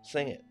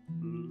 Sing it.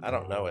 Mhm. I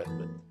don't know it,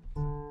 but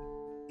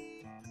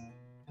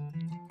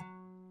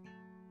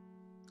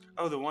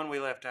Oh, the one we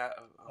left out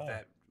of Oh.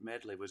 that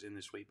medley was in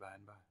the Sweet By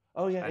and By.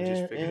 oh yeah, I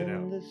just figured it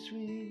out. The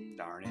sweet.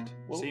 Darn it.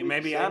 Well, See, we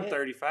maybe can I'm sing it.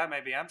 35.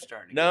 Maybe I'm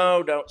starting to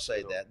No, don't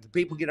say that. The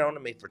people get on to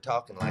me for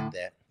talking like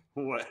that,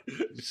 get... What?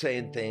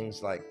 saying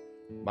things like,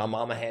 "My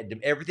mama had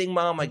everything.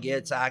 Mama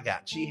gets, I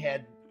got. She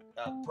had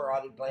a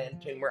parotid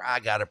gland tumor. I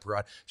got a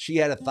parotid. She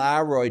had a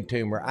thyroid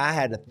tumor. I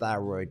had a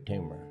thyroid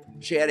tumor.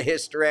 She had a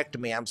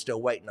hysterectomy. I'm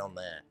still waiting on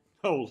that."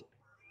 Hold.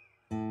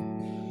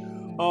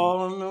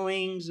 On the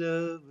wings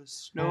of a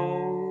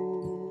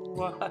snow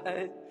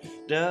white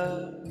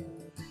dove,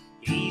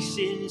 he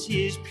sends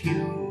his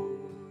pure,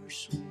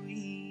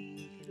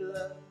 sweet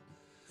love,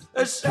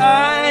 a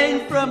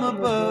sign from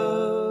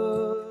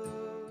above.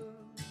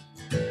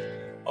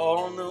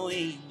 On the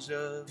wings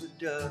of a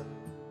dove.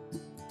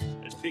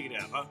 Let's pick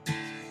it up, huh?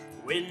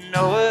 When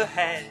Noah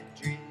had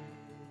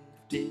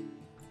drifted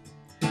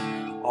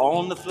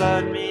on the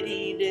flood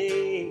many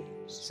days,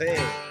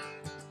 Sing.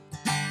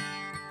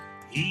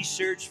 he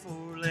searched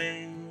for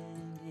land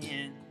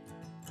in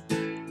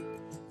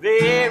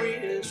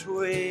various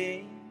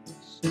ways.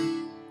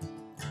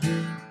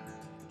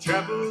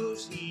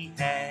 Troubles he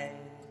had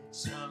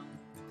some,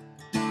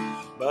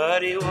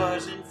 but it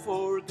wasn't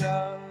for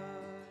God.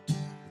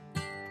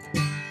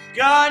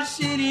 God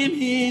sent him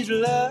his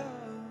love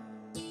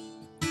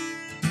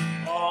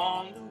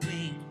on the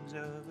wings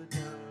of a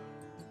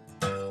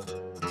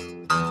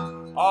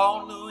dove.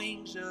 On the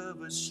wings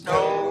of a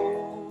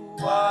snow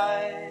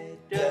white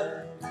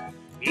dove,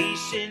 he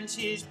sends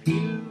his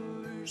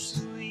pure,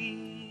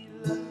 sweet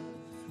love,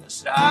 a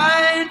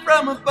sign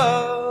from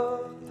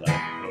above.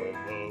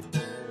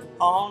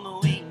 On the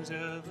wings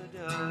of a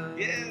dove.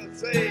 Yeah,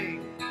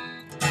 sing.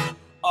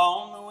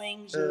 On the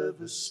wings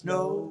of a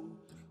snow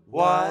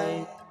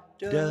white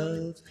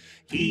dove,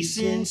 he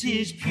sends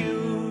his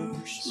pure,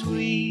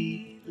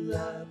 sweet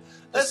love,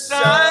 a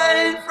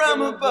sign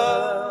from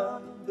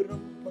above.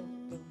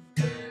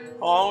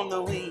 On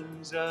the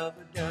wings of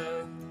a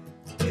dove.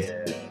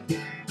 Yeah.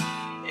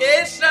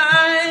 A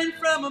sign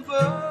from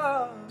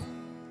above.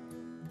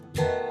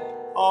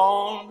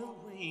 On the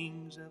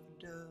wings of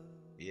a dove.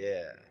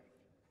 Yeah.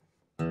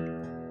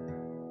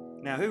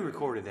 Now, who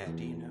recorded that?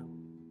 Do you know?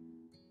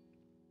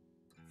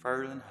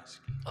 Ferlin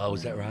Husky. Oh,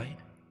 is that right?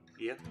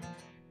 Yep.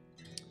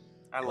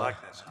 I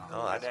like that song.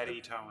 Oh, My that's daddy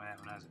taught me that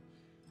when I was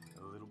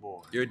a little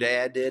boy. Your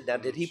dad did. Now,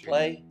 did he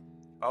play?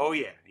 Oh,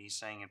 yeah. He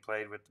sang and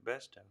played with the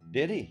best of them.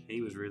 Did he?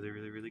 He was really,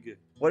 really, really good.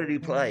 What did he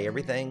play?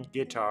 Everything?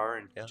 Guitar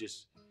and Yeah.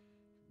 just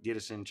get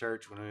us in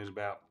church when I was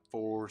about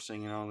 4,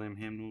 singing all them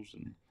hymnals,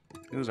 and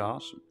it was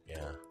awesome.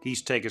 Yeah. He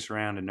used to take us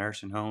around to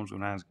nursing homes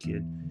when I was a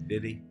kid,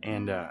 Did he?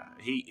 and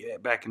he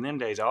back in them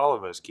days, all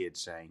of us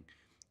kids sang,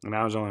 and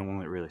I was the only one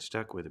that really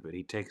stuck with it. But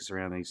he'd take us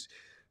around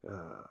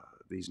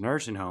these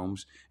nursing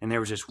homes, and there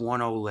was this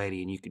one old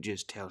lady, and you could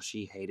just tell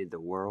she hated the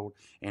world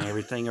and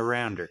everything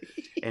around her.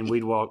 And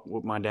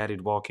my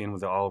daddy'd walk in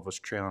with all of us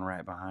trailing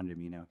right behind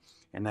him, you know.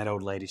 And that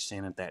old lady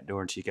standing at that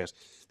door, and she goes,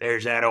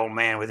 "There's that old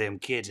man with them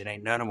kids, and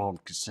ain't none of them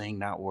could sing,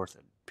 not worth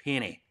a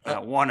penny,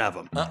 not one of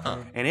them."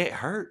 And it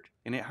hurt,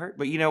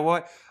 But you know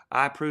what?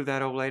 I proved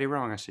that old lady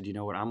wrong. I said, you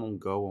know what? I'm gonna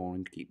go on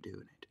and keep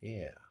doing it.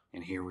 Yeah.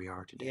 And here we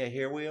are today. Yeah,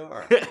 here we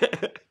are.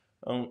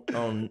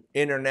 on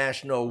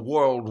international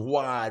World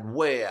Wide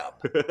Web.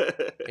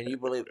 Can you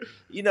believe it?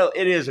 You know,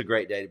 it is a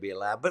great day to be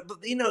alive. But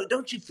you know,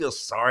 don't you feel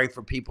sorry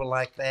for people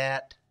like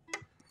that?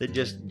 That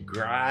just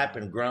gripe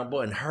and grumble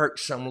and hurt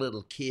some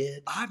little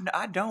kid?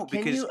 I don't.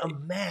 Can because you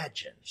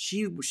imagine?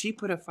 She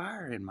put a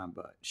fire in my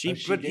butt. She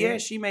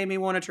did? She made me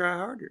want to try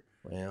harder.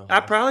 Well, I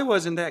probably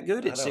wasn't that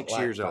good at I don't 6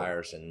 like years old.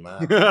 fires in my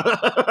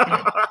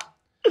I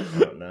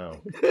don't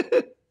know.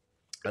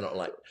 I don't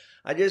like.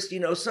 I just, you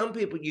know, some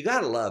people, you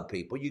got to love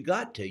people. You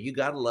got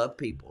to love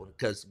people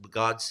because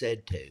God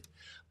said to.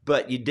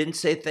 But you didn't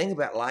say a thing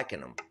about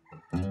liking them.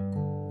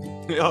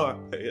 Oh,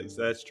 yes,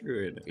 that's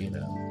true, isn't it? You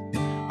know.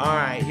 All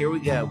right, here we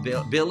go.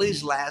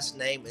 Billy's last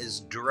name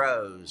is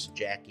Droze.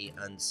 Jackie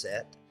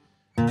Unset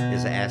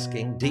is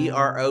asking.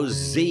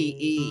 Droze.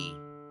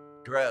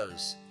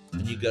 Droze.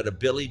 And you go to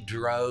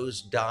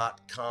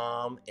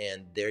billydroze.com,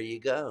 and there you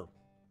go.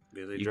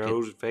 Billy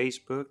Droze,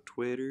 Facebook,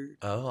 Twitter.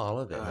 Oh, all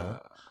of it, huh?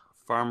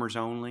 Farmers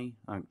Only.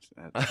 That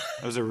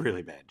was a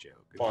really bad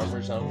joke.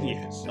 Farmers Only?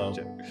 Yes. Oh.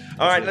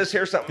 All right, let's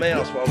hear something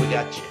else while we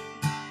got you.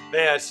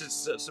 Yeah,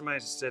 somebody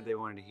said they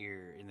wanted to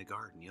hear In the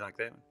Garden. You like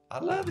that one? I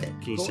love it.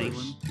 Can you sing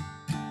one?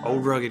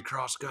 Old Rugged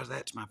Cross, God,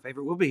 that's my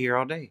favorite. We'll be here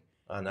all day.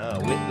 I know.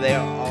 They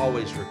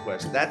always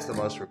request. That's the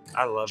most.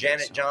 I love it.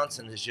 Janet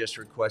Johnson has just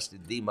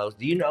requested the most.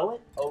 Do you know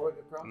it? Old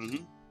Rugged Cross?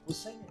 Mm-hmm. We'll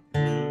sing it.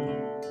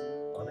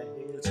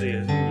 Let's see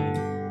it.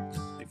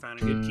 They find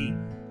a good key.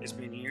 It's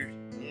been years.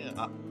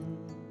 Yeah.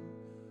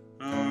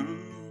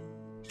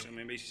 So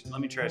maybe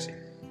let me try to see.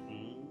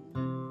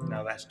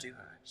 No, that's too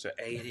high. So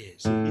A it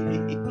is.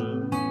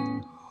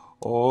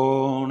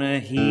 On a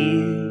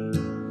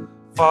hill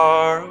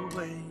far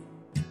away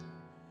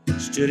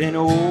stood an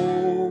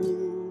old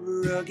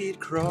rugged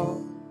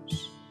cross,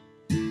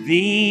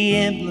 the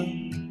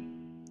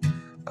emblem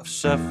of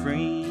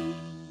suffering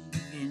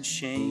and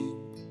shame.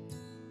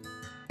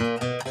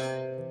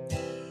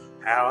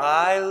 How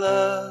I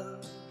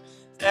love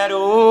that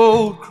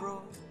old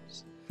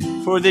cross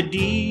for the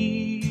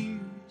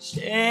dearest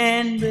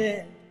and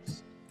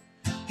best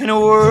in a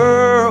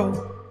world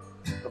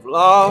of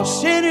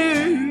lost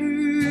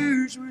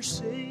sinners were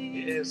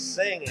saved. Yeah,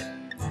 sing it.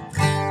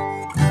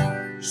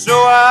 So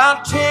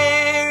I'll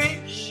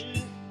cherish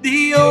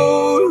the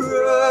old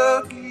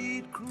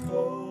rugged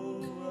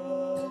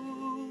cross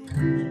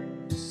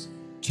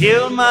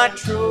till my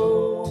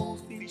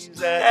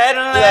trophies at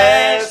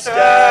last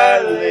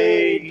I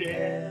lay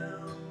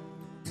down.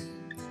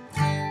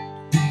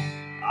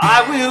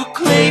 I will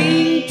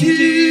cling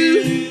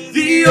to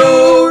the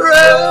old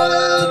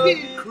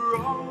rugged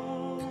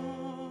cross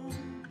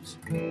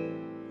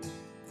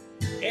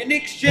and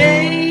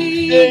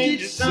exchange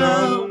it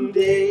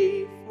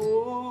someday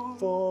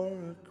for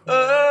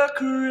a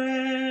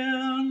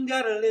crown.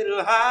 Got a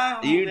little high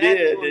on You that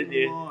did, one didn't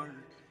you? morning,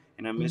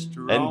 and I missed the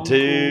wrong And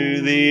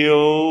to the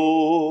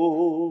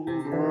old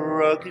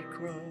rugged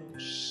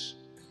cross,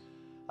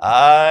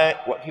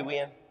 what key we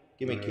in?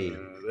 Give me a key.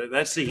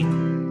 That's C.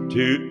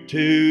 To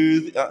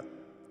the.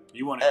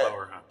 You want it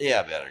lower, huh?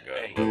 Yeah, I better go.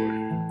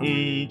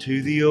 Hey.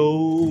 To the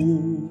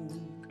old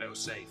That was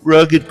safe.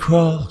 rugged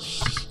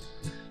cross,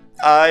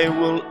 I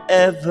will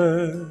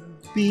ever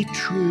be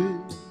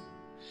true.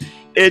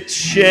 Its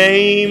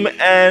shame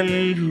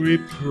and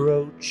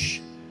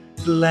reproach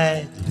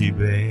gladly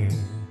bear.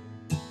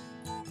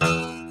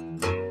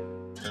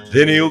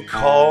 Then he'll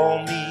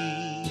call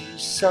me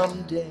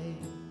someday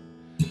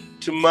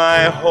to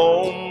my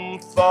home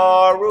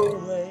far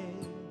away,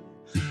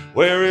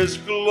 where his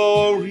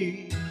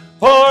glory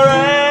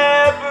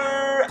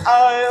forever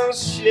I'll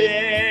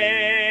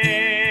share.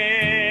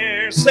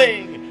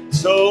 Sing,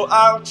 so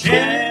I'll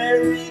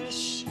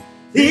cherish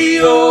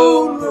the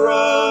old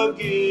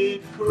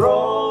rugged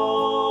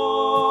cross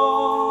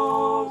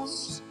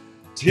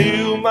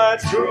till my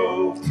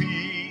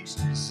trophies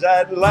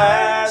at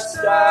last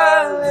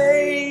I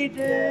lay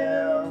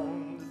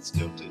down. It's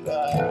still too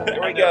high.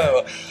 Here we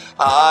go.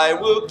 I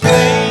will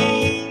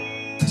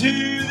cling to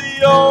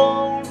the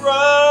old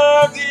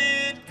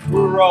rugged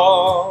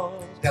cross.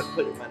 Got to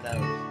put it in my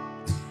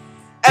nose.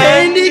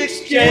 And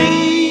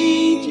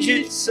exchange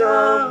it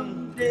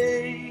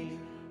someday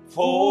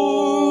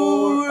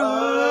for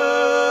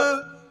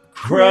a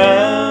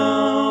crown.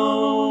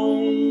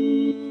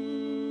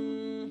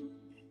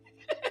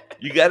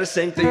 You got to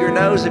sing through your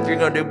nose if you're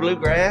going to do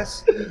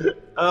bluegrass,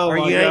 or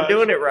you ain't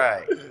doing it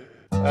right.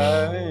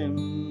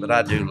 But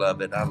I do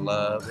love it. I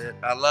love it.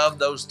 I love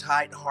those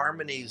tight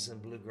harmonies in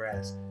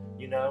bluegrass.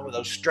 You know,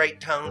 those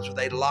straight tones where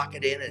they lock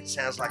it in and it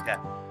sounds like a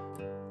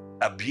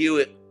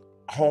Buick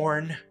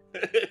horn.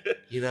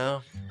 You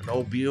know, an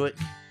old Buick.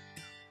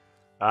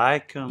 I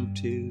come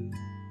to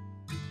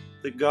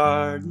the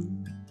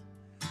garden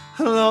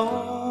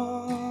alone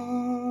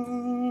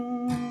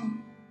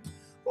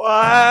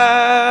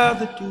while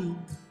the dew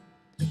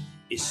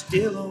is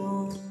still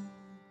on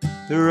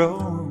the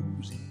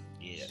roses.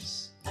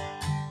 Yes.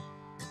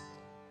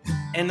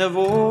 And the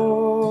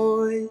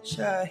voice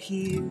I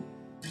hear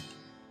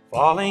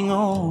falling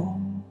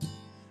on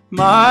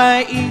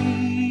my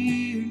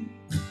ear,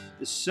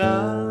 the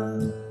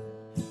Son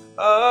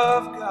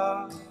of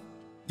God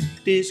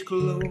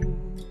discloses,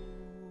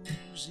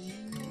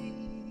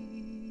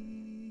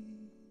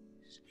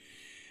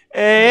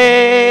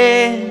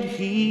 and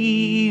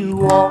He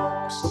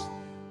walks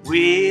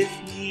with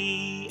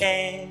me,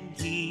 and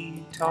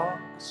He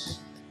talks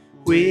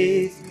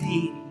with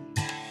me,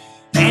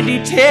 and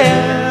He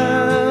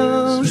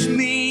tells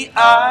me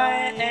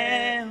I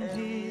am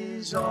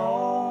His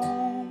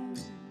own,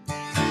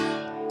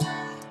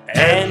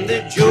 and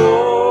the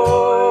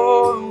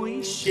joy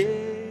we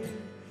share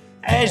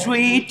as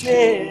we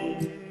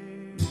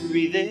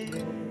tarry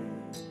there,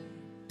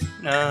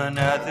 none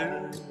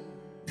other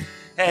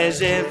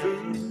has ever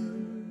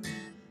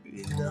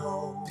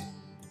known.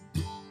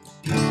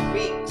 He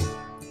speaks.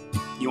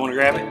 You want to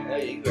grab it? No,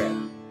 you grab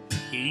it.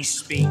 He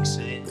speaks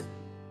in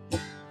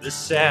the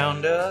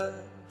sound of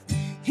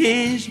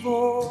His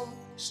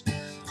voice.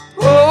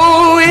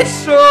 Oh, it's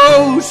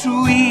so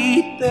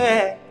sweet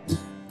that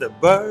the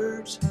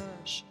birds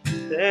hush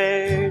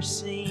their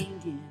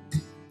singing,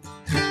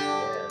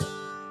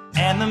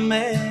 and the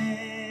melody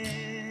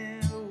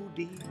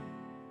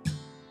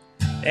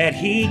that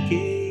He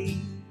gave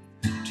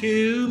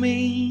to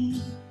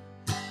me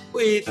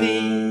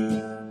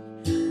within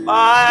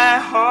my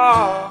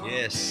heart.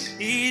 Yes.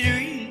 He's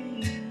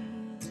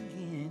ringing,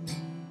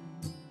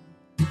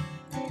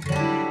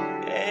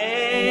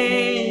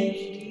 and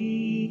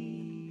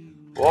He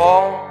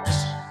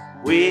walks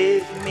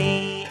with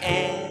me,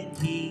 and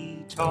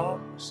He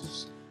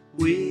talks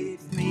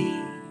with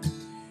me,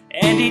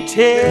 and He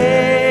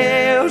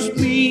tells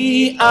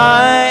me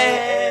I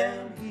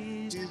am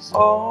His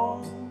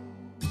own,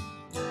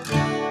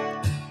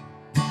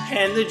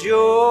 and the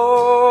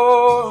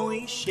joy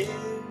we share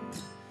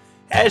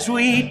as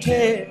we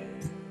tarry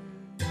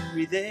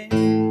there,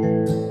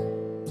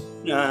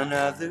 none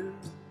other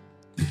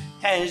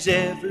has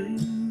ever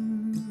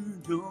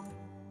known.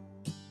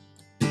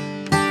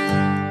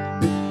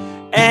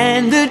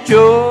 And the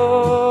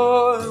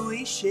joy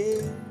we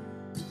share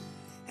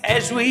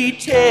as we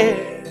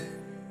tarry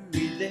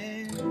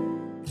there,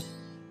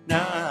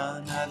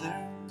 none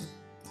other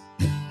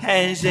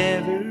has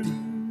ever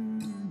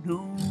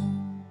known.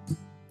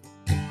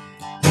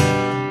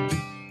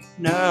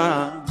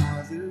 None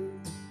other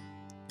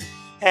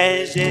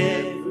has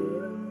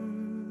ever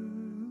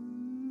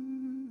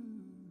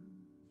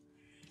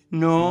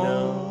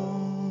known.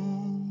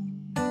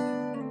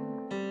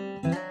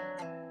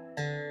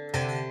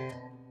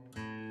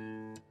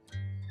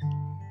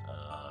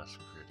 That's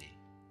pretty.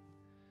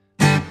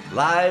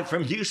 Live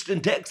from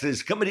Houston,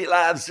 Texas, coming to you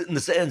live, sitting in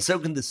the sand,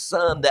 soaking the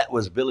sun. That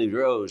was Billy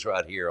Droze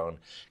right here on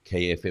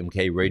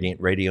KFMK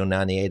Radiant Radio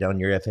 98 on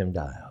your FM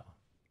dial.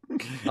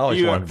 I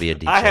always wanted to be a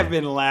DJ. I have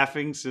been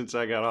laughing since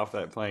I got off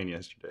that plane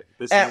yesterday.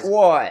 At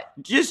what?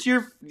 Just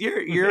your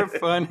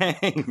fun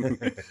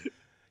hang.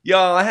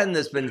 Y'all, hadn't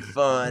this been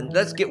fun?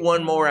 Let's get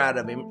one more out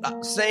of him.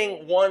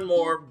 Sing one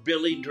more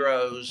Billy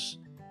Droze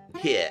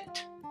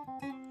hit.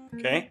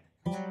 Okay.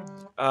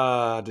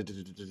 Let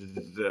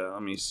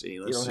me see.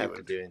 You don't have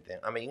to do anything.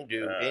 I mean, you can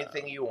do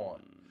anything you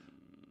want.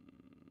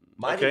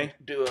 Might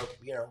do a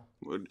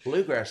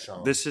bluegrass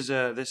song. This was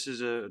a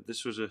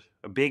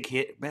big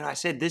hit. Man, I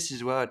said this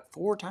is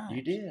 4 times.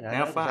 You did.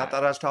 Now 5. I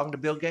thought I was talking to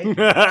Bill Gates.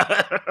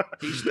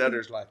 He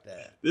stutters like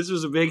that. This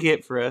was a big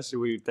hit for us, and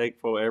we're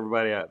thankful to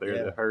everybody out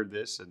there that heard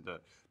this, and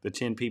the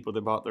 10 people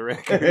that bought the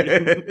record.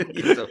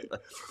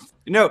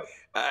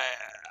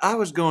 I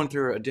was going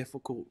through a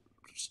difficult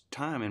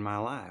time in my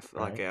life,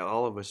 like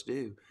all of us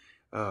do.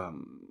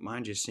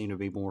 Mine just seemed to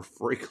be more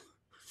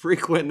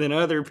frequent than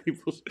other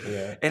people's.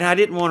 Yeah. And I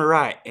didn't want to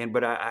write,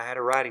 but I had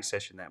a writing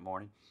session that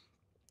morning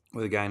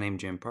with a guy named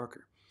Jim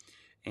Parker.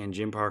 And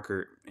Jim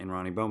Parker and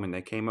Ronnie Bowman,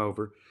 they came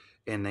over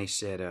and they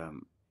said,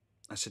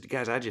 I said,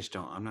 guys,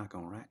 I'm not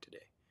going to write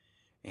today.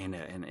 And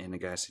the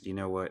guy said, you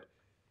know what?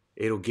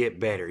 It'll get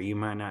better. You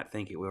might not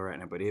think it will right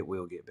now, but it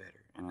will get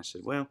better. And I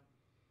said, well,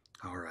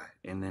 all right.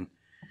 And then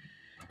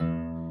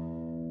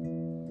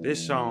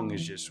this song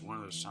is just one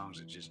of those songs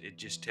that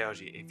just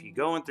tells you, if you're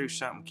going through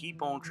something,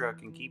 keep on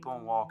trucking, keep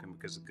on walking,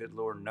 because the good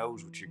Lord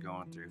knows what you're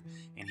going through,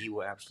 and He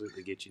will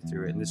absolutely get you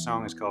through it. And this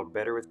song is called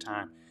Better With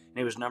Time,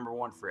 and it was number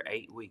 1 for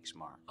 8 weeks,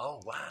 Mark.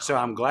 Oh, wow. So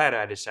I'm glad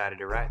I decided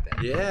to write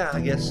that. Yeah, I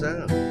guess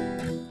so.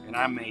 And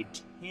I made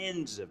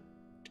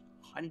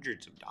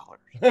hundreds of dollars.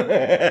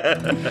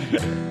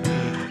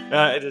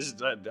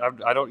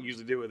 I don't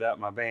usually do it without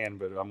my band,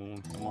 but I'm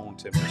on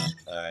tempo.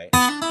 All right.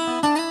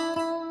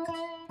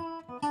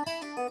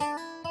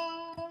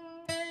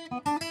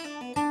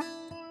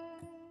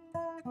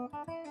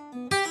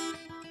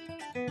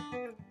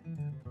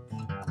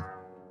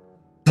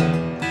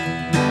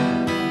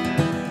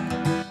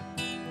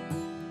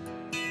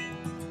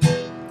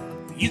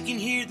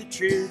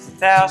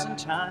 1,000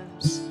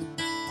 times,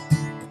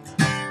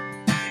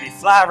 and it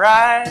fly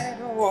right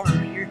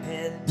over your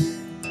head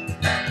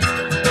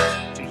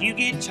till you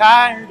get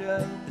tired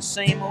of the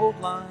same old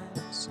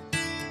lines.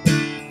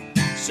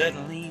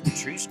 Suddenly the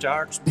truth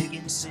starts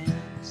making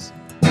sense.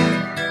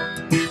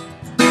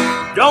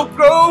 Don't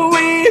grow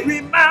weary,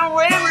 my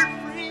wayward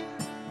friend.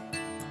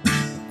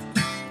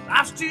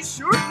 Life's too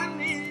short to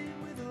live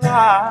with a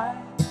lie.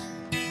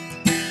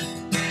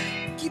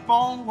 Keep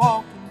on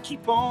walking,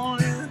 keep on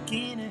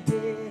looking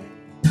ahead.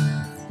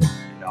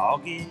 It all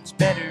gets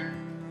better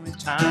with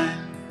time.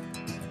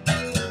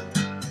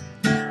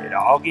 It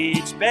all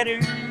gets better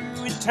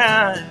with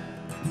time.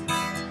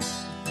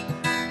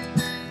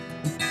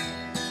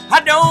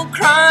 I don't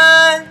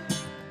cry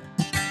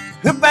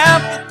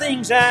about the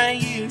things I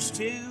used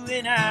to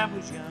when I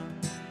was young.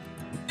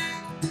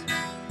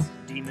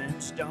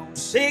 Demons don't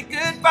say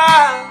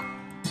goodbye,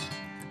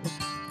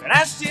 but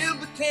I still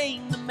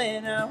became the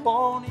man I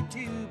wanted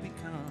to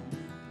become.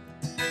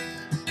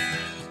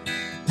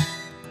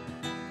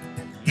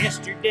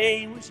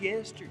 Yesterday was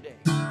yesterday.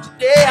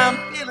 Today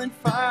I'm feeling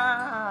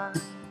fine.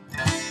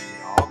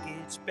 It all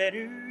gets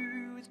better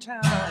with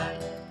time.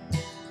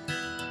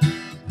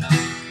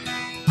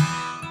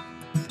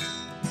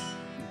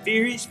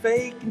 Fear is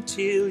fake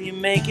until you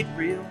make it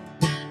real.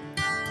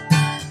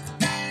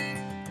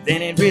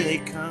 Then it really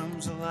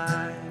comes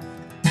alive.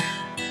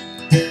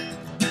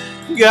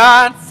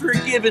 God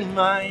forgiven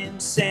my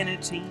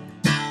insanity,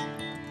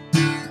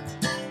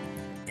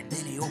 and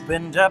then He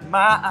opened up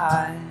my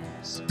eyes.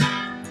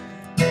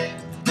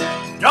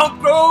 Don't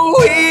grow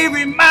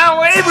weary, my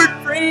wayward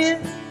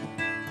friend.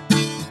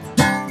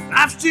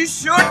 Life's too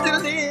short to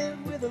live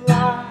with a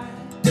lie.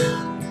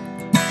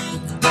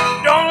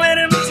 Don't let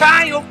them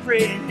tie your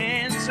praying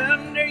hands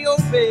under your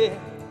bed.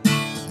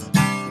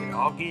 It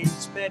all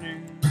gets better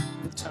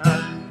with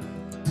time.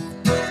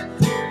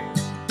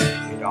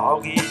 It all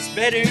gets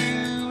better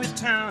with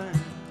time.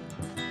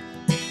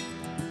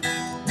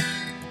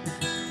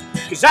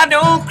 'Cause I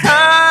don't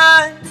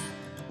cry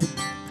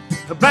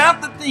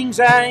about the things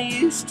I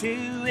used to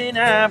when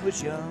I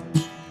was young.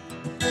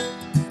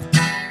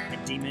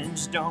 And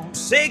demons don't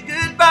say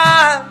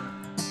goodbye,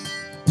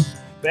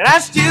 but I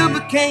still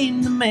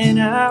became the man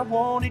I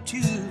wanted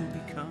to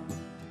become.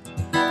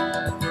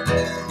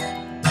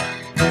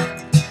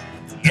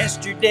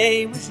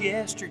 Yesterday was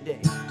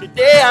yesterday.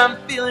 Today I'm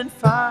feeling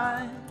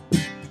fine.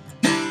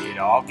 It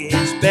all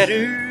gets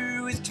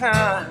better with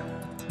time.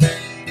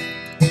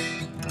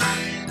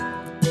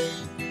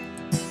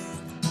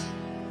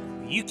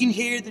 You can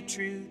hear the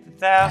truth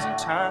 1,000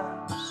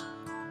 times,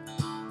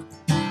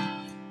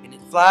 and it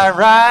fly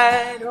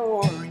right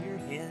over your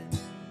head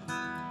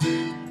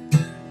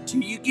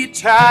till you get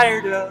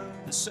tired of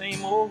the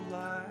same old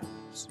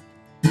lies.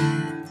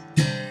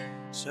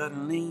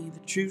 Suddenly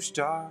the truth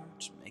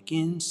starts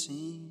making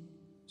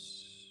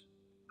sense.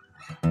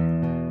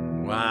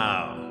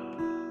 Wow.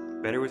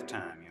 Better with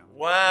time, yo.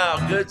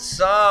 Wow, good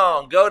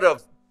song. Go to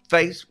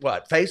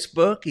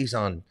Facebook. He's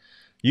on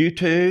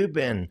YouTube,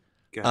 and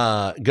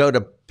go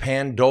to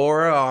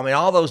Pandora. I mean,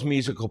 all those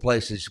musical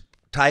places.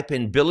 Type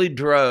in Billy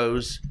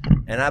Droze,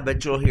 and I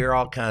bet you'll hear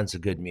all kinds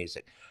of good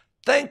music.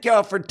 Thank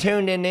y'all for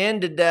tuning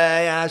in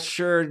today. I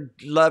sure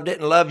loved it,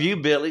 and love you,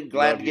 Billy.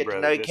 Glad to get to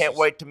know you. Can't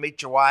wait to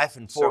meet your wife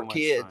and 4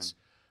 kids.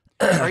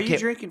 Are you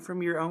drinking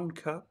from your own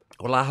cup?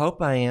 Well, I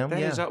hope I am.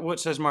 That is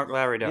what says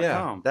marklowry.com.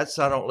 Yeah, that's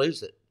so I don't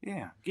lose it.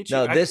 Yeah, get you.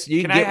 No, this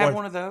you can get I have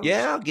one of those?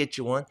 Yeah, I'll get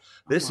you one.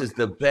 This is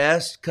the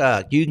best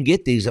cup. You can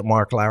get these at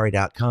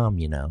marklowry.com,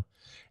 you know,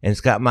 and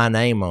it's got my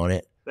name on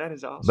it. That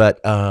is awesome.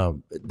 But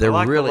they're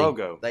like really the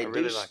logo. They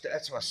really do. like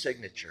That's my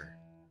signature.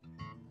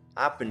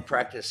 I've been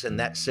practicing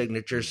that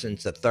signature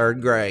since the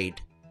 3rd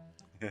grade.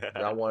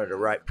 I wanted to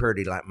write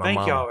pretty like my mom.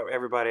 Thank y'all,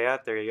 everybody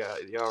out there.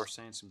 Y'all are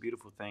saying some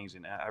beautiful things,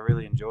 and I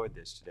really enjoyed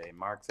this today.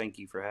 Mark, thank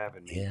you for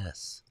having me.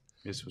 Yes.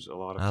 This was a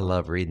lot of fun. I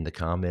love reading the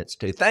comments,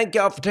 too. Thank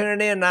y'all for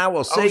tuning in, and I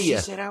will see you.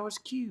 She said I was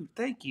cute.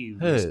 Thank you,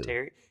 Who? Miss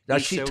Terry. No,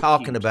 she's so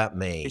talking cute. About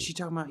me. Is she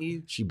talking about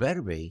you? She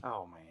better be.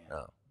 Oh, man.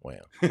 Oh,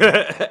 well.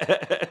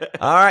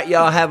 All right,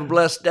 y'all. Have a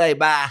blessed day.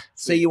 Bye.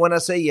 See you when I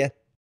see you.